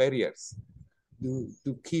 those barriers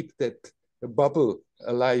to keep that bubble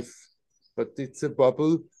alive. But it's a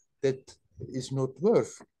bubble that is not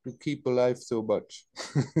worth to keep alive so much.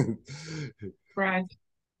 Right.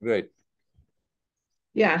 Right.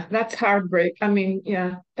 Yeah, that's heartbreak. I mean,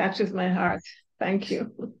 yeah, touches my heart. Thank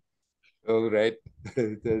you. All right.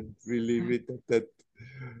 Then we leave it at that.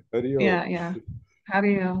 Hariyo. Yeah. How do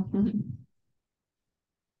you?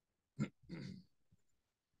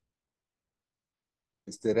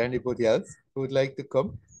 Is there anybody else who would like to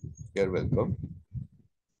come? You're welcome.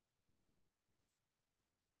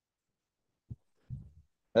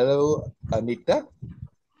 Hello, Anita.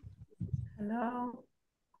 Hello.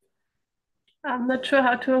 I'm not sure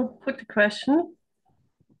how to put the question.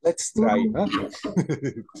 Let's try, huh?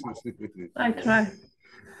 I try.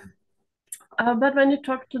 But when you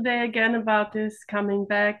talk today again about this coming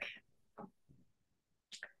back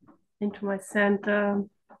into my center,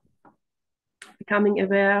 becoming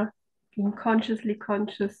aware, being consciously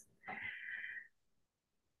conscious,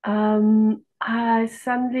 I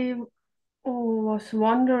suddenly was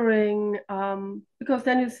wondering, because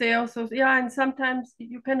then you say also, yeah, and sometimes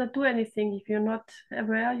you cannot do anything if you're not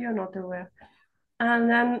aware, you're not aware. And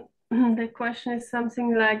then the question is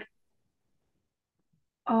something like,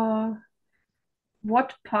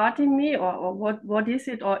 what part in me, or what is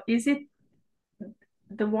it, or is it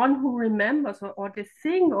the one who remembers, or the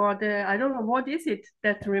thing, or the, I don't know, what is it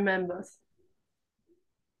that remembers?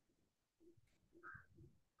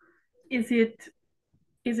 Is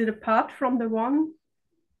it apart from the one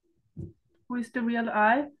who is the real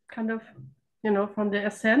I, kind of, from the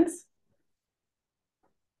essence?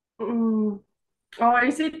 Or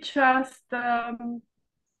is it just,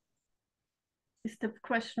 is the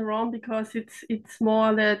question wrong, because it's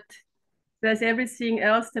more that there's everything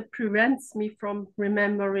else that prevents me from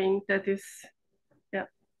remembering, that is, yeah.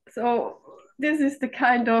 So this is the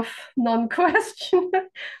kind of non-question.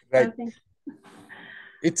 Right. I think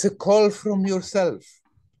It's a call from yourself,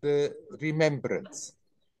 the remembrance.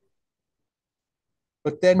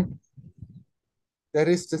 But then there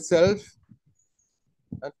is the self,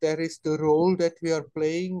 and there is the role that we are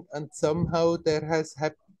playing, and somehow there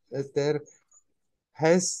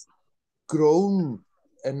has grown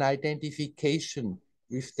an identification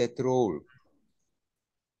with that role.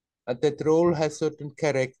 And that role has certain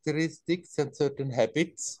characteristics and certain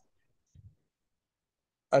habits.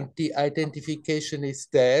 And the identification is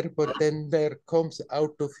there, but then there comes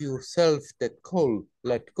out of yourself that call,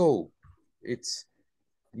 let go. It's,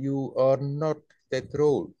 you are not that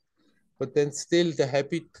role. But then still the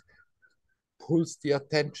habit pulls the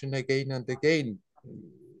attention again and again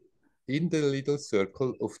in the little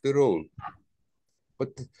circle of the role.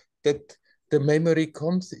 But that the memory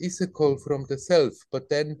comes is a call from the self. But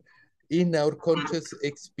then in our conscious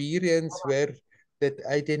experience where that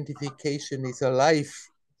identification is alive,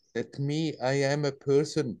 that me, I am a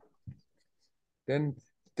person, then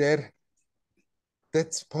there,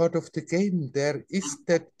 that's part of the game. There is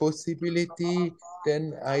that possibility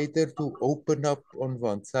then either to open up on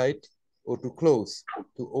one side or to close,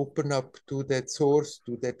 to open up to that source,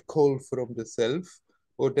 to that call from the self,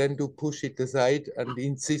 or then to push it aside and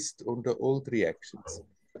insist on the old reactions.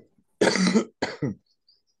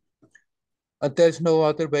 And there's no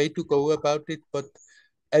other way to go about it, but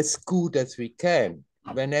as good as we can.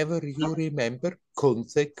 Whenever you remember,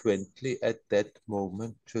 consequently at that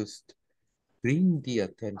moment, just bring the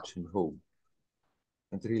attention home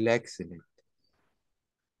and relax in it.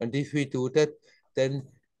 And if we do that, then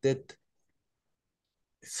that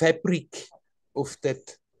fabric of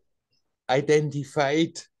that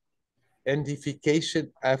identification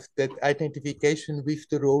of that identification with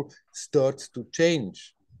the role starts to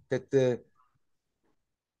change. That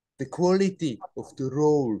the quality of the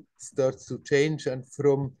role starts to change, and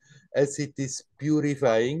from as it is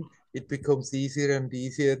purifying, it becomes easier and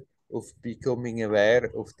easier of becoming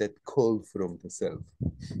aware of that call from the self.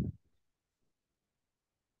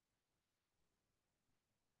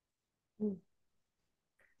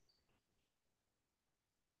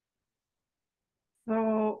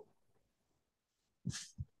 so.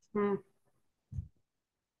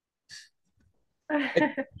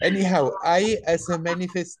 Anyhow, I, as a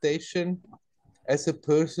manifestation, as a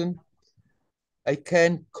person, I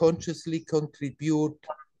can consciously contribute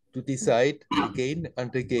to decide again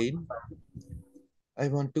and again, I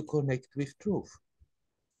want to connect with truth.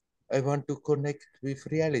 I want to connect with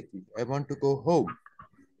reality. I want to go home.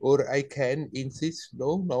 Or I can insist,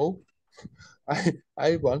 no,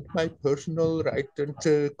 I want my personal right and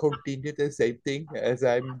to continue the same thing as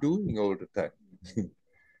I'm doing all the time.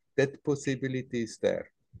 That possibility is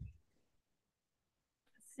there.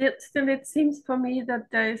 Still, it seems for me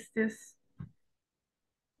that there is this,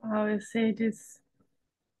 how you say this,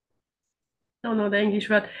 don't know the English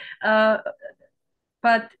word,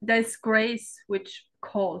 but there's grace which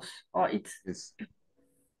calls, or it's. Yes.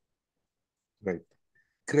 Right.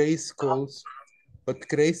 Grace calls, but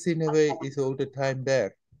grace in a way is all the time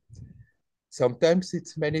there. Sometimes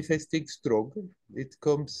it's manifesting stronger. It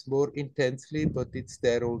comes more intensely, but it's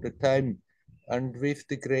there all the time. And with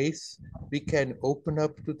the grace, we can open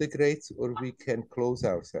up to the grace or we can close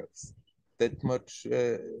ourselves. That much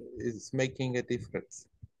is making a difference.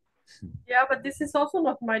 Yeah, but this is also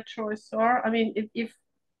not my choice, or I mean, if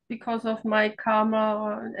because of my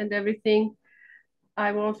karma and everything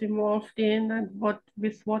I was involved in, and what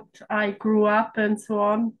I grew up and so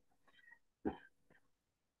on,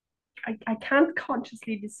 I can't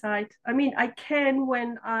consciously decide. I mean, I can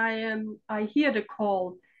when I hear the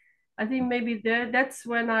call. I think maybe that's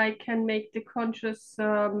when I can make the conscious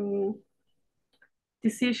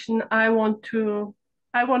decision. I want to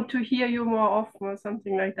hear you more often, or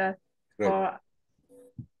something like that. Right. Or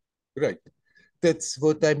Right. That's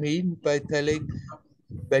what I mean by telling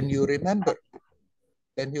when you remember.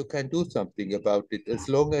 then you can do something about it. As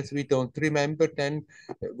long as we don't remember then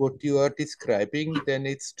what you are describing, then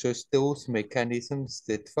it's just those mechanisms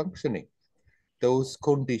that functioning, those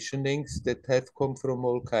conditionings that have come from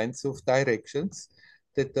all kinds of directions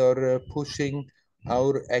that are pushing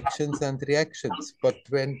our actions and reactions. But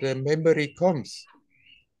when the memory comes,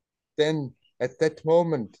 then at that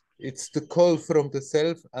moment, it's the call from the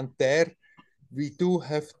self, and there we do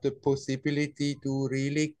have the possibility to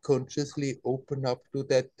really consciously open up to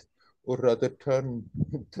that, or rather turn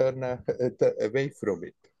away from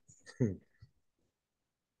it.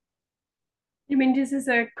 You mean this is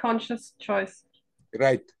a conscious choice?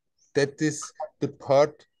 Right. That is the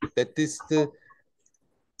part, that is the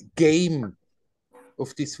game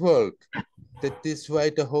of this world. That is why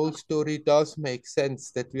the whole story does make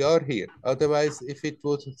sense, that we are here. Otherwise, if it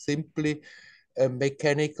was simply a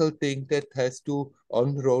mechanical thing that has to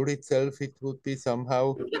unroll itself, it would be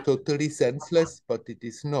somehow totally senseless, but it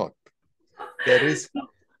is not. There is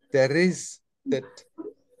that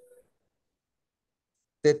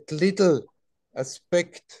little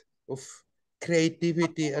aspect of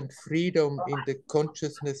creativity and freedom in the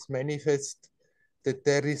consciousness manifest, that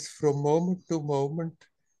there is from moment to moment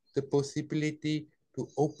the possibility to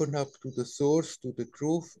open up to the source, to the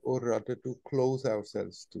truth, or rather to close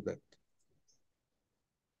ourselves to that.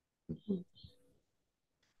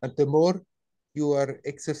 And the more you are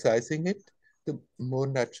exercising it, the more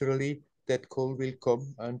naturally that call will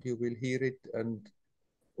come and you will hear it and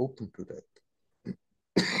open to that.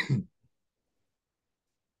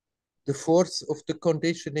 The force of the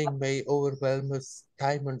conditioning may overwhelm us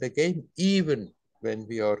time and again, even when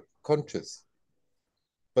we are conscious.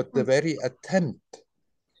 But the very attempt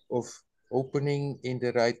of opening in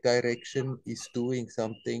the right direction is doing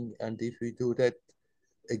something. And if we do that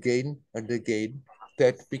again and again,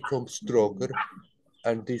 that becomes stronger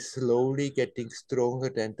and is slowly getting stronger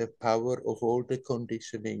than the power of all the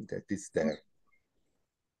conditioning that is there.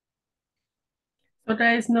 So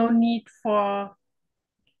there is no need for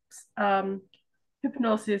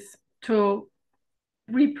hypnosis to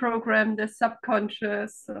reprogram the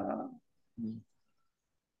subconscious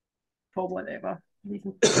for whatever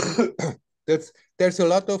reason. There's a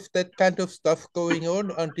lot of that kind of stuff going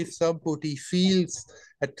on, and if somebody feels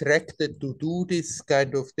attracted to do this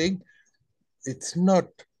kind of thing, it's not,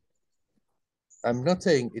 I'm not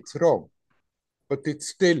saying it's wrong, but it's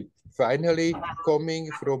still finally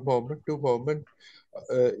coming from moment to moment.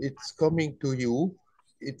 It's coming to you.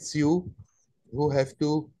 It's you who have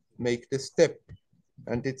to make the step,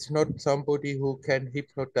 and it's not somebody who can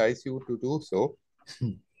hypnotize you to do so.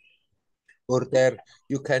 Or there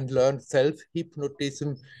you can learn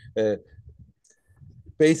self-hypnotism.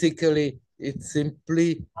 Basically, it's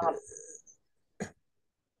simply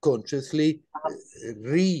consciously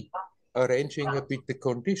rearranging a bit the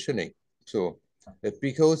conditioning. So,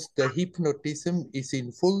 because the hypnotism is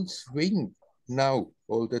in full swing now,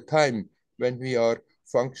 all the time, when we are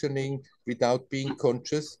functioning without being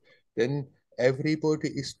conscious, then everybody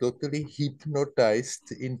is totally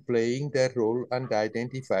hypnotized in playing their role and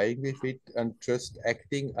identifying with it and just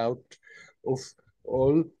acting out of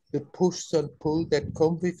all the push and pull that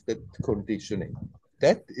come with that conditioning.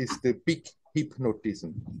 That is the big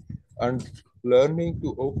hypnotism. And learning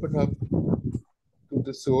to open up to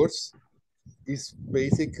the source is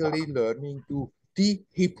basically learning to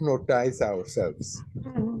de-hypnotize ourselves.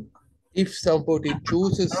 If somebody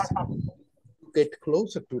chooses to get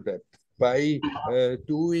closer to that by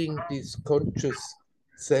doing this conscious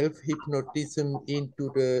self-hypnotism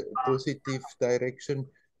into the positive direction,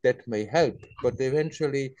 that may help. But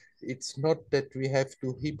eventually, it's not that we have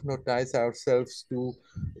to hypnotize ourselves to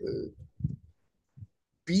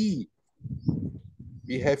be.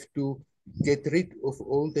 We have to get rid of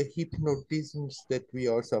all the hypnotisms that we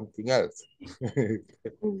are something else.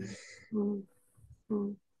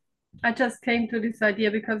 I just came to this idea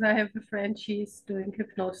because I have a friend, she's doing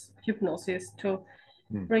hypnosis to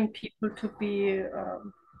bring people to be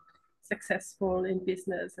successful in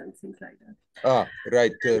business and things like that. Ah,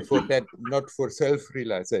 right. For that, not for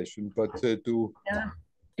self-realization, but to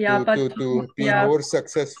be more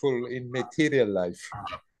successful in material life.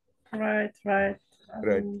 Right, right.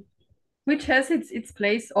 Right. Which has its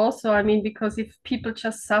place also. I mean, because if people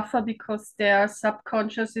just suffer because their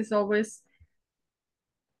subconscious is always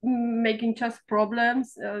making just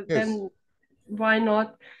problems, Yes. then why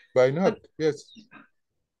not? Why not? Yes.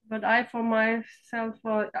 But I, for myself,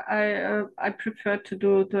 I prefer to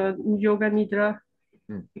do the yoga nidra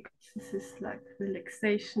because this is like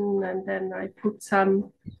relaxation, and then I put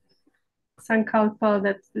some sankalpa,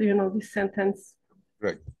 that this sentence.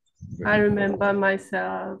 Right. I remember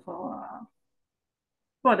myself, or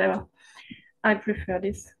whatever. I prefer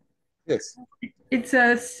this. Yes. It's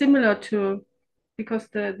similar to, because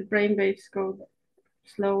the brain waves go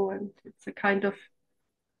slow, and it's a kind of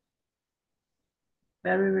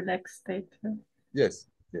very relaxed state. Yes.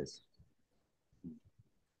 Yes.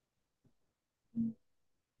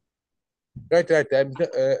 Right. Right.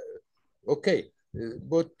 Okay.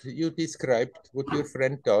 What you described, what your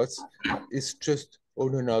friend does, is just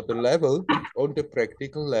on another level, on the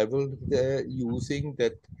practical level, using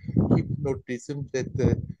that hypnotism,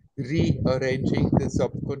 that rearranging the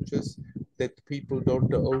subconscious, that people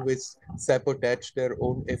don't always sabotage their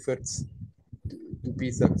own efforts to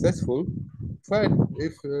be successful. Fine,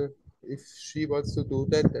 if she wants to do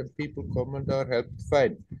that and people come and are helped,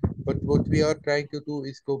 fine. But what we are trying to do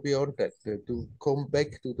is go beyond that, to come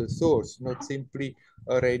back to the source, not simply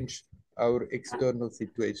arrange our external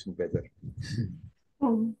situation better.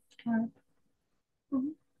 Right.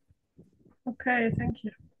 Okay, thank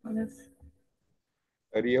you for this.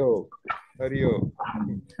 Hario, Hario,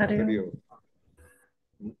 Hario. Hario.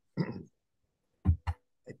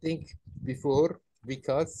 I think before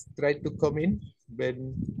Vikas tried to come in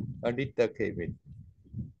when Anita came in.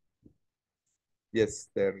 Yes,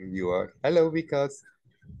 there you are. Hello, Vikas.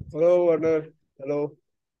 Hello, Werner. Hello.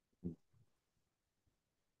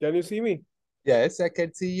 Can you see me? Yes, I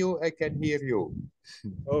can see you. I can hear you.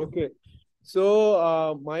 Okay.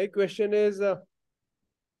 So, my question is,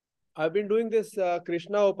 I've been doing this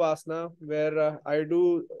Krishna Upasana where I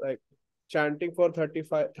do like chanting for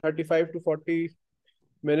 35 to 40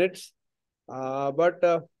 minutes.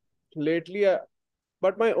 But lately,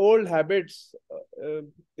 but my old habits,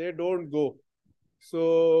 they don't go.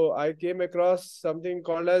 So I came across something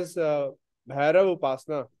called as Bhairav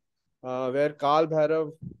Upasana, where Kal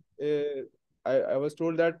Bhairav, I was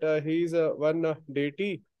told that he is one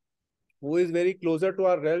deity who is very closer to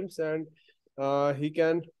our realms, and he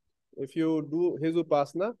can, if you do his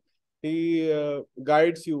Upasana, he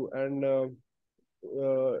guides you and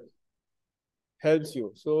uh, helps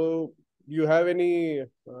you. So, you have any?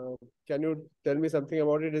 Can you tell me something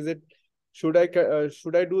about it? Is it should I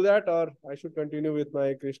do that, or I should continue with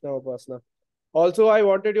my Krishna Upasana? Also, I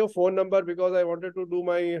wanted your phone number because I wanted to do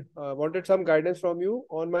my wanted some guidance from you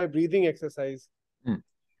on my breathing exercise.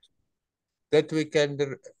 That we can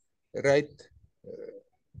write.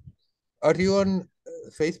 Are you on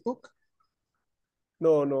Facebook?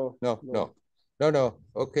 No, no, No, no. no, no, no.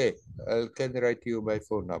 Okay, I can write you my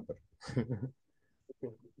phone number.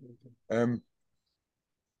 um,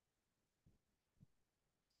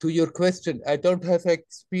 to your question, I don't have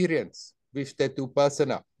experience with that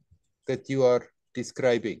upasana that you are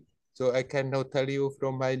describing, so I cannot tell you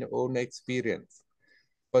from my own experience.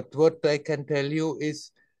 But what I can tell you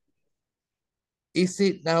is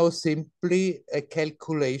it now simply a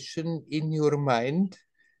calculation in your mind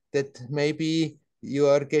that maybe you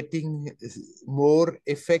are getting more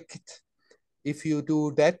effect if you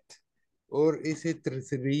do that, or is it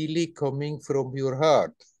really coming from your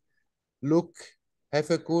heart? Look, have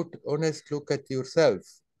a good, honest look at yourself,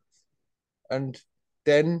 and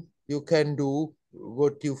then you can do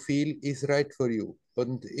what you feel is right for you. But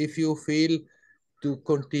if you feel to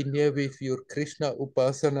continue with your Krishna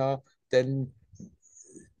Upasana, then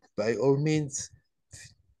by all means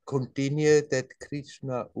continue that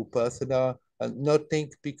Krishna Upasana, and not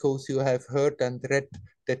think because you have heard and read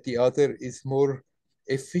that the other is more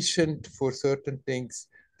efficient for certain things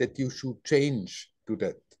that you should change to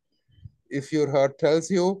that. If your heart tells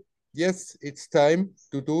you, yes, it's time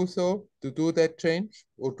to do so, to do that change,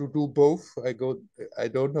 or to do both, I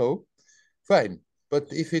don't know, fine. But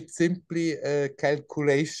if it's simply a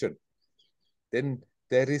calculation, then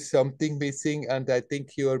there is something missing, and I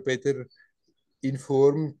think you are better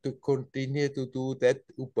informed to continue to do that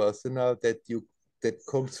upasana that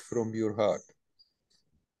comes from your heart.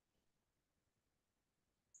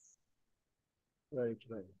 Right,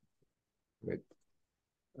 right. Right.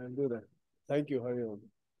 I'll do that. Thank you, Hari Om.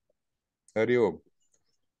 Hari Om.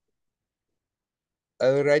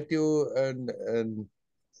 I'll write you a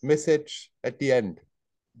message at the end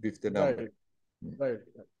with the number. Right,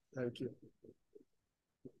 right. Thank you.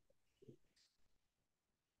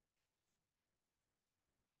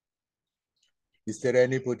 Is there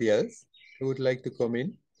anybody else who would like to come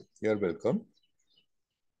in? You're welcome.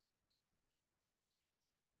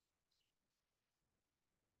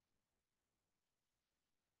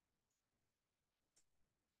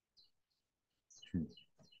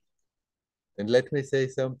 And let me say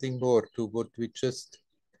something more to what we just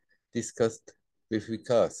discussed with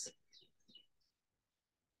Vikas.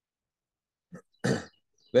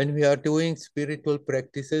 When we are doing spiritual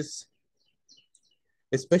practices,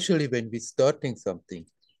 especially when we're starting something.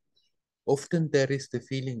 Often there is the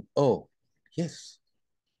feeling, oh, yes,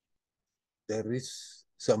 there is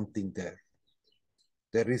something there.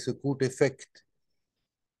 There is a good effect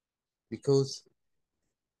because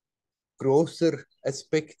grosser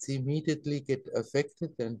aspects immediately get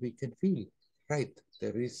affected and we can feel, right,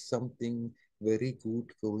 there is something very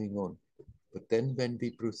good going on. But then when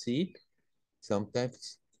we proceed,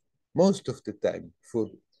 sometimes, most of the time, for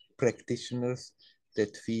practitioners,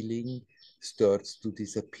 that feeling starts to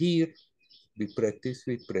disappear. We practice,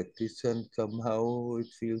 and somehow it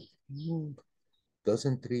feels,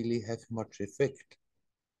 doesn't really have much effect.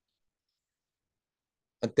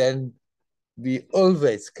 And then we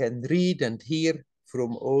always can read and hear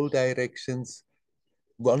from all directions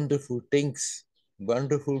wonderful things,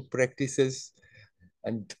 wonderful practices,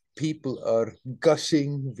 and people are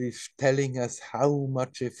gushing with telling us how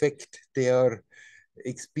much effect they are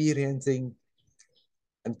experiencing.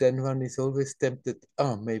 And then one is always tempted,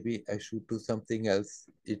 oh, maybe I should do something else.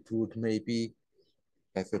 It would maybe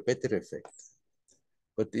have a better effect.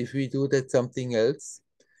 But if we do that something else,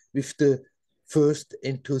 with the first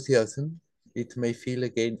enthusiasm, it may feel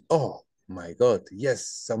again, oh my God, yes,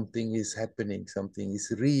 something is happening, something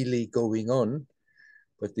is really going on.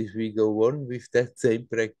 But if we go on with that same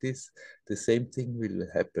practice, the same thing will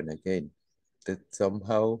happen again. That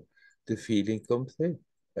somehow the feeling comes, hey,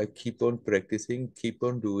 I keep on practicing, keep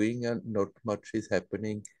on doing, and not much is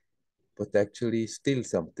happening, but actually still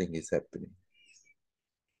something is happening.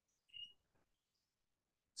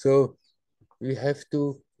 So we have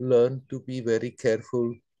to learn to be very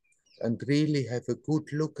careful and really have a good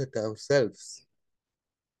look at ourselves.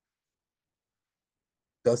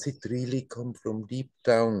 Does it really come from deep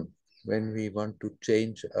down when we want to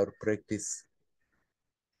change our practice?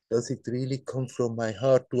 Does it really come from my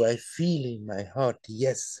heart? Do I feel in my heart,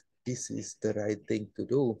 yes, this is the right thing to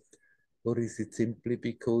do? Or is it simply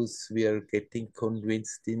because we are getting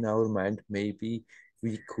convinced in our mind, maybe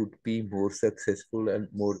we could be more successful and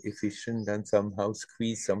more efficient and somehow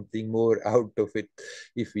squeeze something more out of it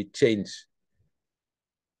if we change?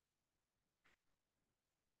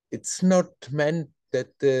 It's not meant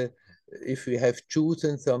that if we have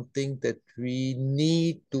chosen something that we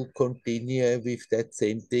need to continue with that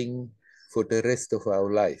same thing for the rest of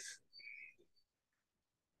our life.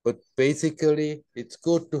 But basically, it's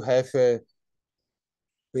good to have a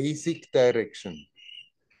basic direction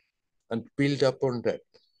and build up on that.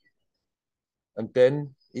 And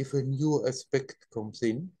then if a new aspect comes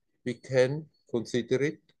in, we can consider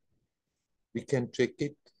it, we can check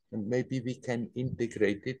it, and maybe we can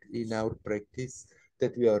integrate it in our practice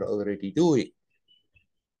that we are already doing.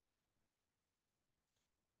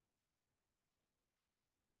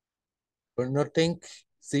 But nothing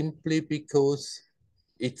simply because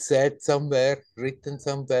it's said somewhere, written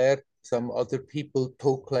somewhere, some other people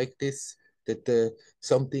talk like this, that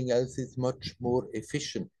something else is much more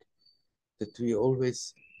efficient. That we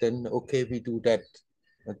always then, okay, we do that.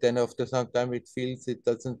 And then after some time it feels it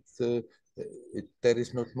doesn't, there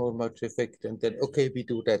is not more much effect. And then, okay, we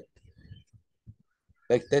do that.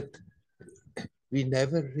 Like that, we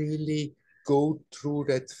never really go through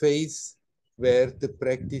that phase where the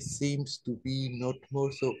practice seems to be not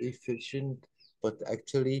more so efficient, but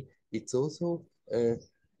actually it's also a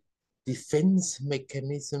defense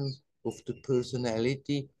mechanism of the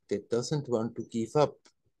personality that doesn't want to give up.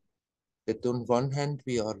 That on one hand,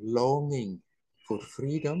 we are longing for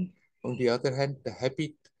freedom, on the other hand, the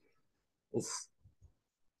habit of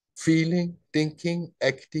feeling, thinking,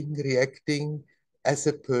 acting, reacting as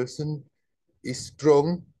a person is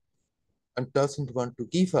strong and doesn't want to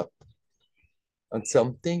give up. And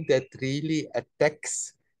something that really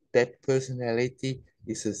attacks that personality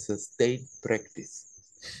is a sustained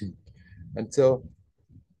practice. And so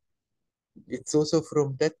it's also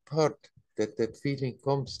from that part that that feeling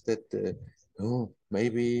comes that, oh,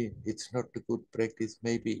 maybe it's not a good practice,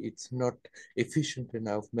 maybe it's not efficient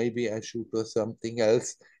enough, maybe I should do something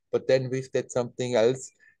else. But then with that something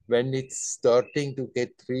else, when it's starting to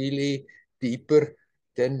get really deeper,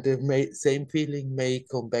 then the same feeling may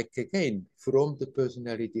come back again from the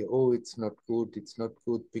personality. Oh, it's not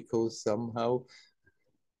good because somehow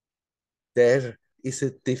there is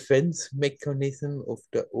a defense mechanism of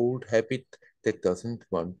the old habit that doesn't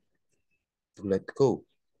want to let go.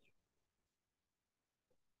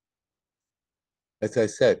 As I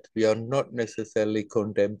said, we are not necessarily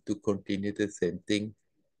condemned to continue the same thing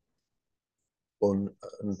on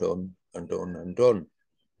and on and on and on.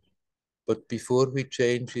 But before we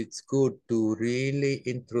change, it's good to really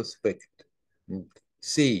introspect and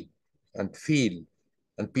see and feel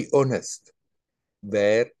and be honest.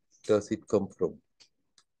 Where does it come from?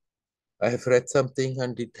 I have read something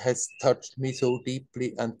and it has touched me so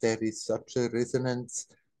deeply, and there is such a resonance.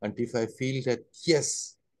 And if I feel that,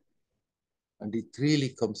 yes, and it really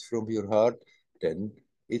comes from your heart, then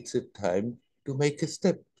it's a time to make a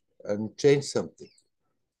step and change something.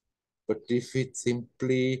 But if it's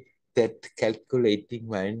simply that calculating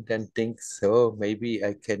mind and thinks, oh, maybe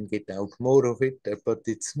I can get out more of it, but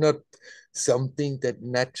it's not something that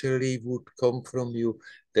naturally would come from you,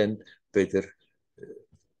 then better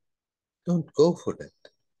don't go for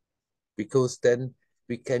that. Because then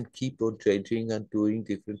we can keep on changing and doing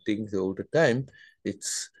different things all the time.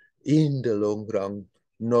 It's in the long run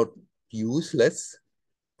not useless,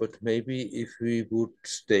 but maybe if we would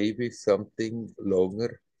stay with something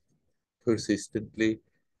longer, persistently,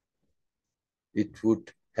 it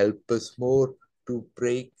would help us more to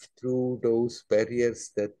break through those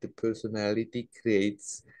barriers that the personality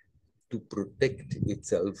creates to protect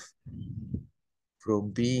itself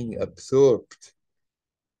from being absorbed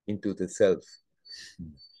into the self.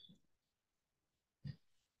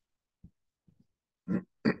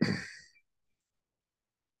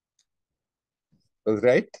 All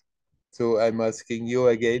right. So I'm asking you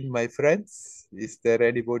again, my friends, is there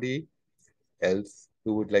anybody else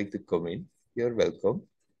who would like to come in? You're welcome.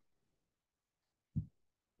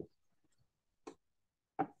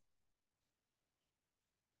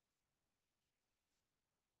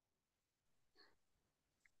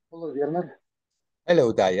 Hello, Werner.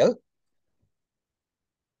 Hello, Dial.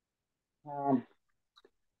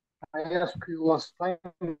 I asked you last time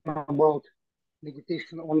about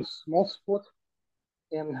meditation on small spot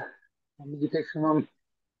and meditation on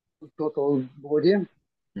total body.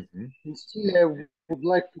 Mm-hmm. And still, I would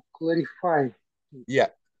like to clarify it. Yeah.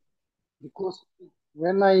 Because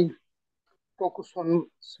when I focus on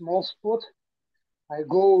small spot, I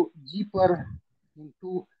go deeper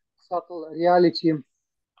into subtle reality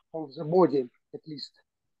of the body, at least.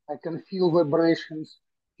 I can feel vibrations,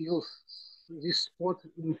 feel this spot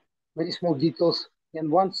in very small details.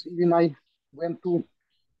 And once even I went to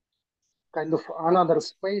kind of another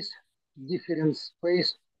space, different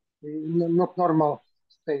space, not normal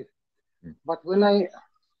state. But when I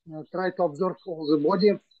try to observe all the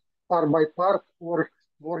body, part by part, or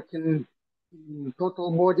working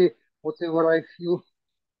total body, whatever I feel,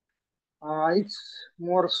 it's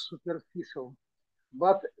more superficial.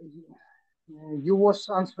 But you was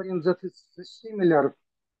answering that it's similar,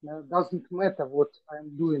 doesn't matter what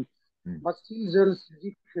I'm doing. But still there's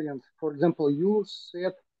difference. For example, you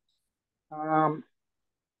said um,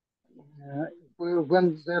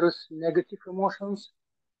 when there is negative emotions,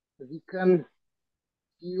 we can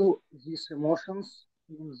feel these emotions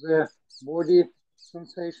in the body,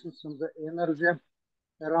 sensations and the energy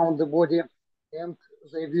around the body, and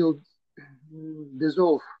they will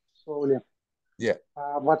dissolve slowly. Yeah.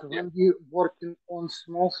 But when we working on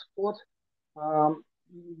small spot, um,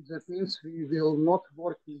 that means we will not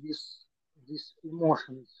work with these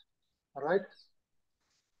emotions, right?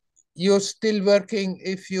 You're still working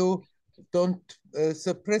if you don't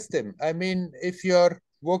suppress them. I mean, if you're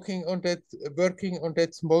working on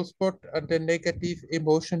that small spot and the negative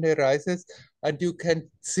emotion arises and you can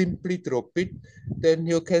simply drop it, then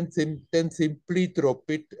you can then simply drop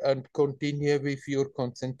it and continue with your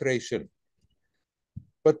concentration.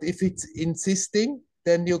 But if it's insisting,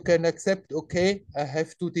 then you can accept, okay, I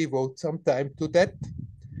have to devote some time to that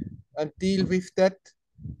and deal with that.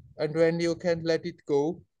 And when you can let it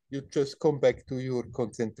go, you just come back to your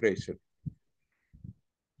concentration.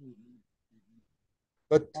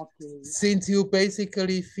 But Okay. since you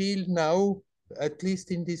basically feel now, at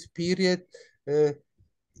least in this period,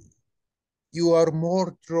 you are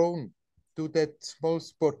more drawn to that small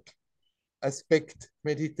spot aspect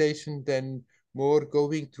meditation than more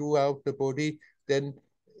going throughout the body, then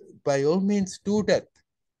by all means do that.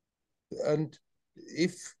 And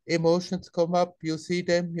if emotions come up, you see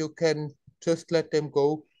them, you can just let them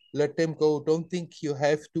go. Let them go. Don't think you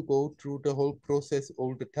have to go through the whole process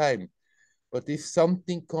all the time. But if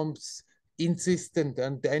something comes insistent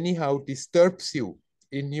and anyhow disturbs you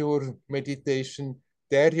in your meditation,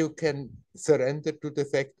 there you can surrender to the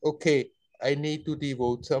fact, okay, I need to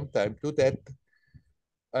devote some time to that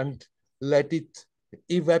and let it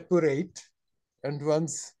evaporate. And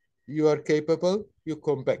once you are capable, you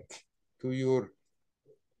come back to your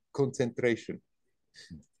concentration.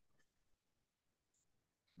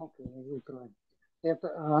 Okay, I will try. And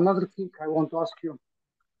another thing I want to ask you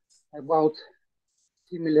about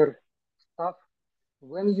similar stuff.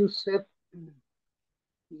 When you said,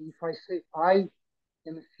 if I say I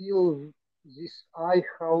can feel this I,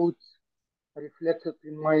 how it's reflected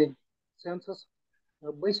in my senses,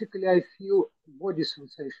 basically I feel body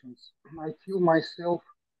sensations. I feel myself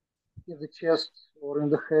in the chest or in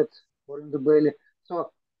the head or in the belly.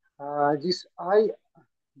 So this I,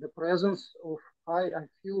 the presence of I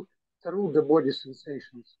feel through the body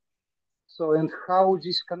sensations. So, and how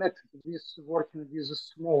this connected with working with a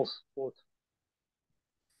small spot?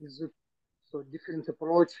 Is it so different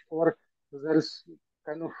approach, or there is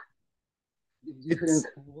kind of different?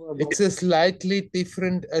 It's a slightly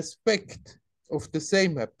different aspect of the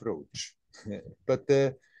same approach. But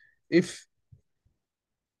if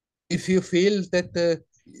you feel that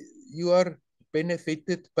you are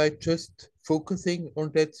benefited by just focusing on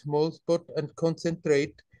that small spot and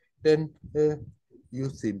concentrate, then you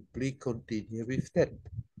simply continue with that.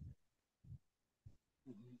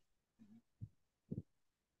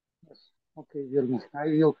 Yes. Okay, Werner.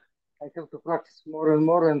 I have to practice more and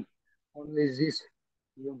more, and only this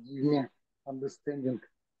will give me understanding.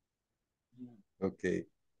 Okay.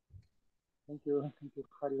 Thank you. Thank you,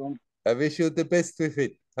 Hari Om. I wish you the best with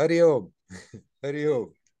it. Hari Om. Hari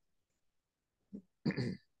Om.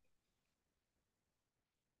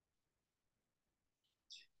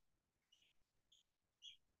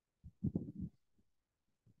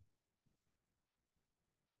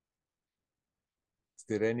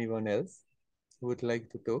 Is there anyone else who would like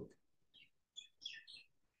to talk?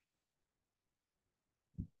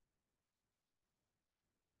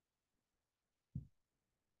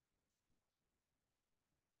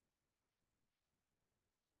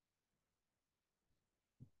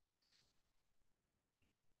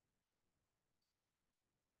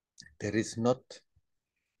 There is not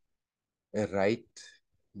a right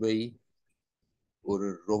way or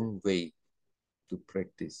a wrong way to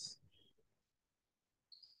practice.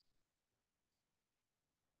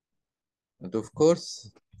 And of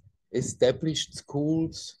course, established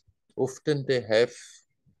schools, often they have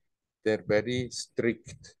their very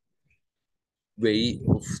strict way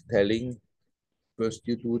of telling, first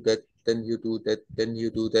you do that, then you do that, then you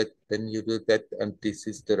do that, then you do that, and this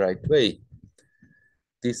is the right way.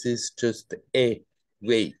 This is just a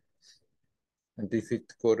way. And if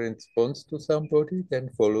it corresponds to somebody, then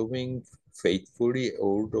following faithfully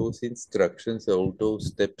all those instructions, all those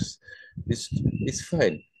steps is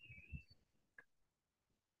fine.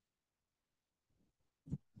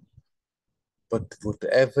 But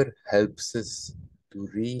whatever helps us to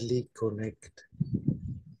really connect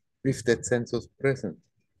with that sense of presence.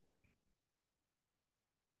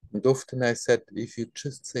 And often I said, if you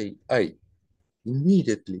just say I,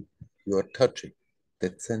 immediately you are touching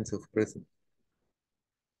that sense of presence.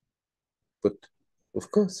 But of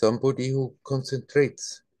course, somebody who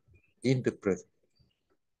concentrates in the present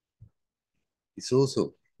is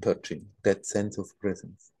also touching that sense of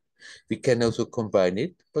presence. We can also combine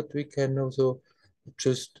it, but we can also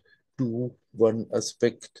just do one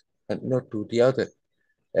aspect and not do the other.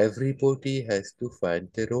 Everybody has to find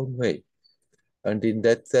their own way. And in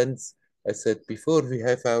that sense, I said before, we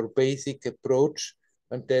have our basic approach,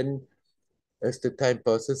 and then as the time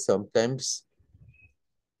passes, sometimes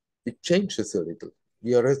it changes a little.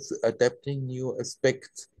 We are adapting new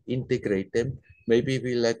aspects, integrate them. Maybe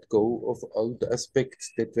we let go of old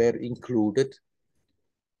aspects that were included.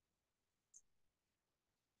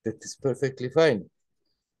 That is perfectly fine.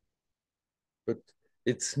 But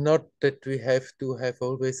it's not that we have to have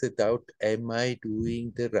always a doubt, am I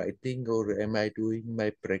doing the right thing or am I doing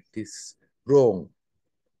my practice wrong?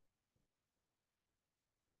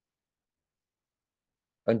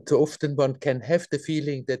 And so often one can have the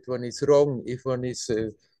feeling that one is wrong if one is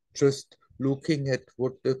just looking at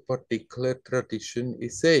what a particular tradition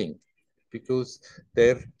is saying, because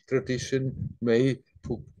their tradition may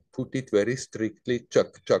put it very strictly, chuck,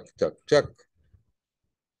 chuck, chuck, chuck.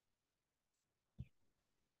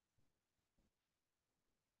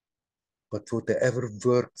 But whatever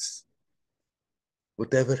works,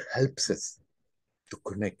 whatever helps us to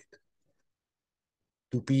connect,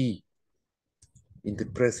 to be in the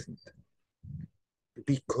present, to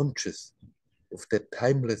be conscious of the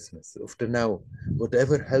timelessness of the now,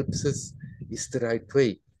 whatever helps us is the right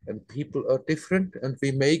way. And people are different, and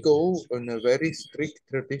we may go in a very strict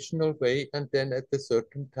traditional way, and then at a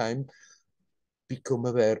certain time become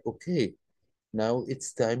aware, okay, now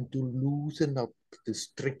it's time to loosen up the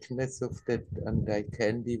strictness of that, and I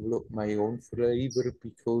can develop my own flavor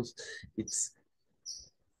because it's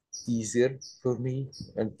easier for me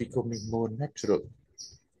and becoming more natural.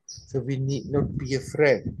 So we need not be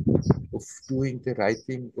afraid of doing the right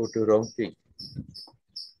thing or the wrong thing.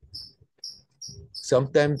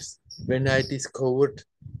 Sometimes when I discovered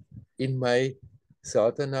in my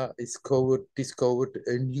sadhana, discovered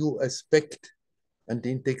a new aspect and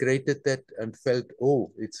integrated that and felt,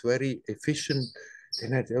 oh, it's very efficient.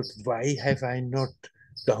 Then I thought, why have I not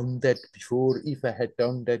done that before? If I had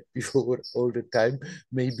done that before all the time,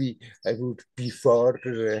 maybe I would be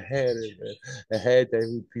farther ahead. I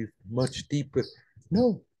would be much deeper.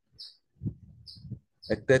 No,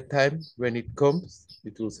 at that time when it comes,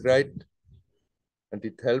 it was right, and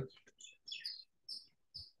it helped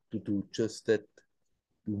to do just that,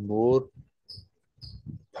 to more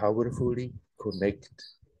powerfully connect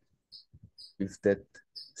with that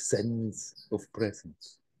sense of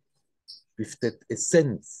presence, with that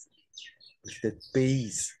essence, with that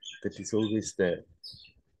base that is always there.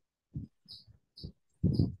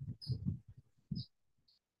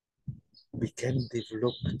 We can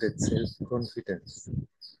develop that self-confidence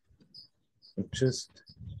and just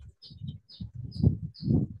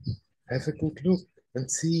have a good look and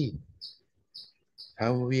see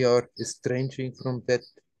how we are estranging from that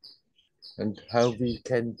and how we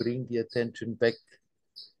can bring the attention back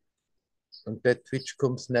on that which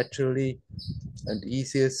comes naturally and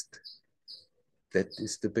easiest. That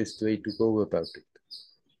is the best way to go about it.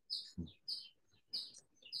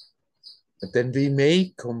 And then we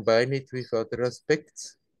may combine it with other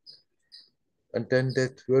aspects, and then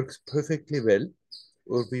that works perfectly well,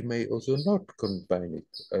 or we may also not combine it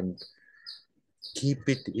and keep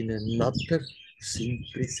it in another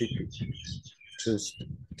simplicity. Just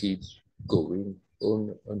keep going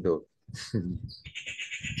on and on.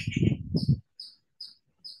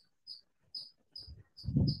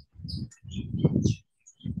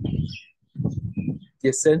 The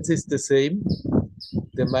essence is the same,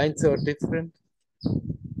 the minds are different.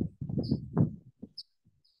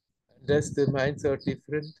 And as the minds are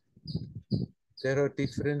different, there are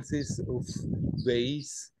differences of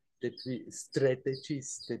ways that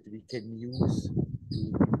strategies that we can use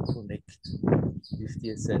to connect with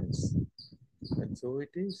the essence. And so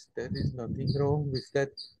it is. There is nothing wrong with that.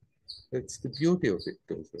 That's the beauty of it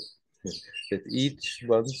also. That each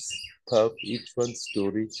one's path, each one's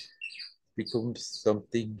story becomes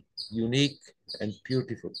something unique and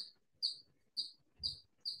beautiful.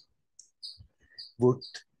 What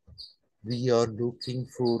we are looking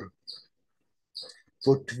for,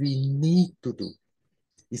 what we need to do,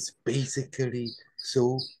 is basically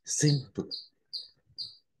so simple.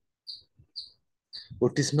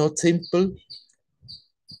 What is not simple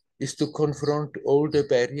is to confront all the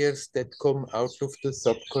barriers that come out of the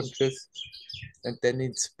subconscious, and then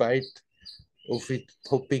in spite of it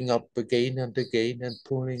popping up again and again and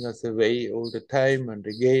pulling us away all the time and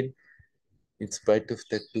again, in spite of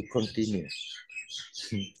that, to continue.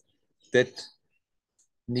 That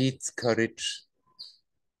needs courage,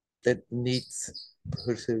 that needs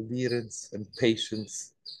perseverance and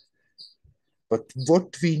patience. But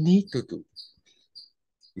what we need to do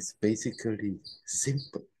is basically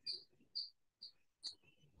simple.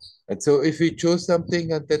 And so if we choose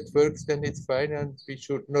something and that works, then it's fine, and we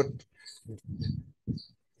should not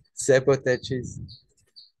sabotage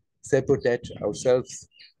ourselves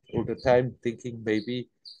all the time, thinking maybe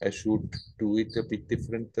I should do it a bit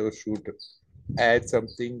different or should add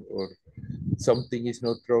something or something is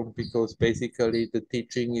not wrong because basically the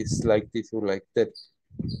teaching is like this or like that.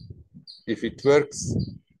 If it works,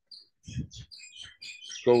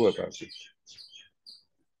 go about it.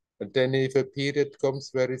 And then if a period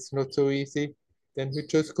comes where it's not so easy, then we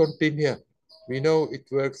just continue. We know it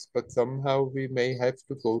works, but somehow we may have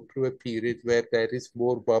to go through a period where there is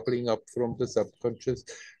more bubbling up from the subconscious,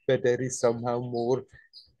 where there is somehow more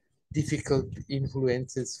difficult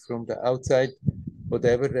influences from the outside,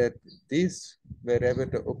 whatever that is, wherever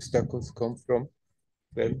the obstacles come from.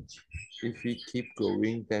 Then if we keep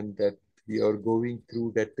going, then that we are going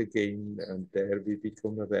through that again, and there we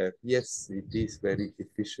become aware, yes, it is very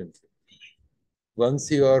efficient.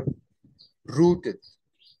 Once you are rooted,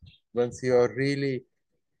 once you are really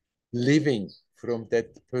living from that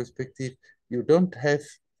perspective, you don't have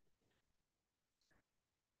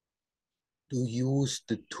to use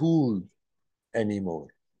the tool anymore.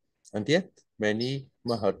 And yet, many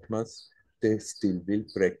Mahatmas, they still will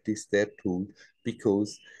practice their tool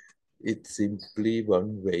because it's simply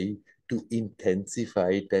one way to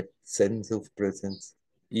intensify that sense of presence,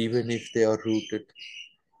 even if they are rooted,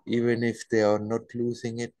 even if they are not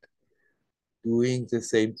losing it. Doing the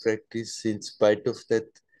same practice in spite of that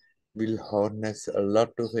will harness a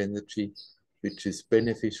lot of energy, which is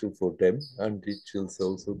beneficial for them and which is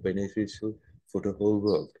also beneficial for the whole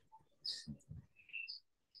world.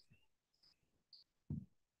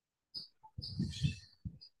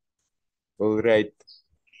 All right,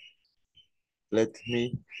 let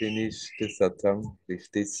me finish the satsang with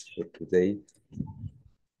this for today.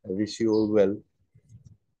 I wish you all well.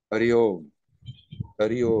 Hari Om,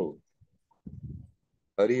 Hari Om,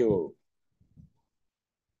 Hari Om.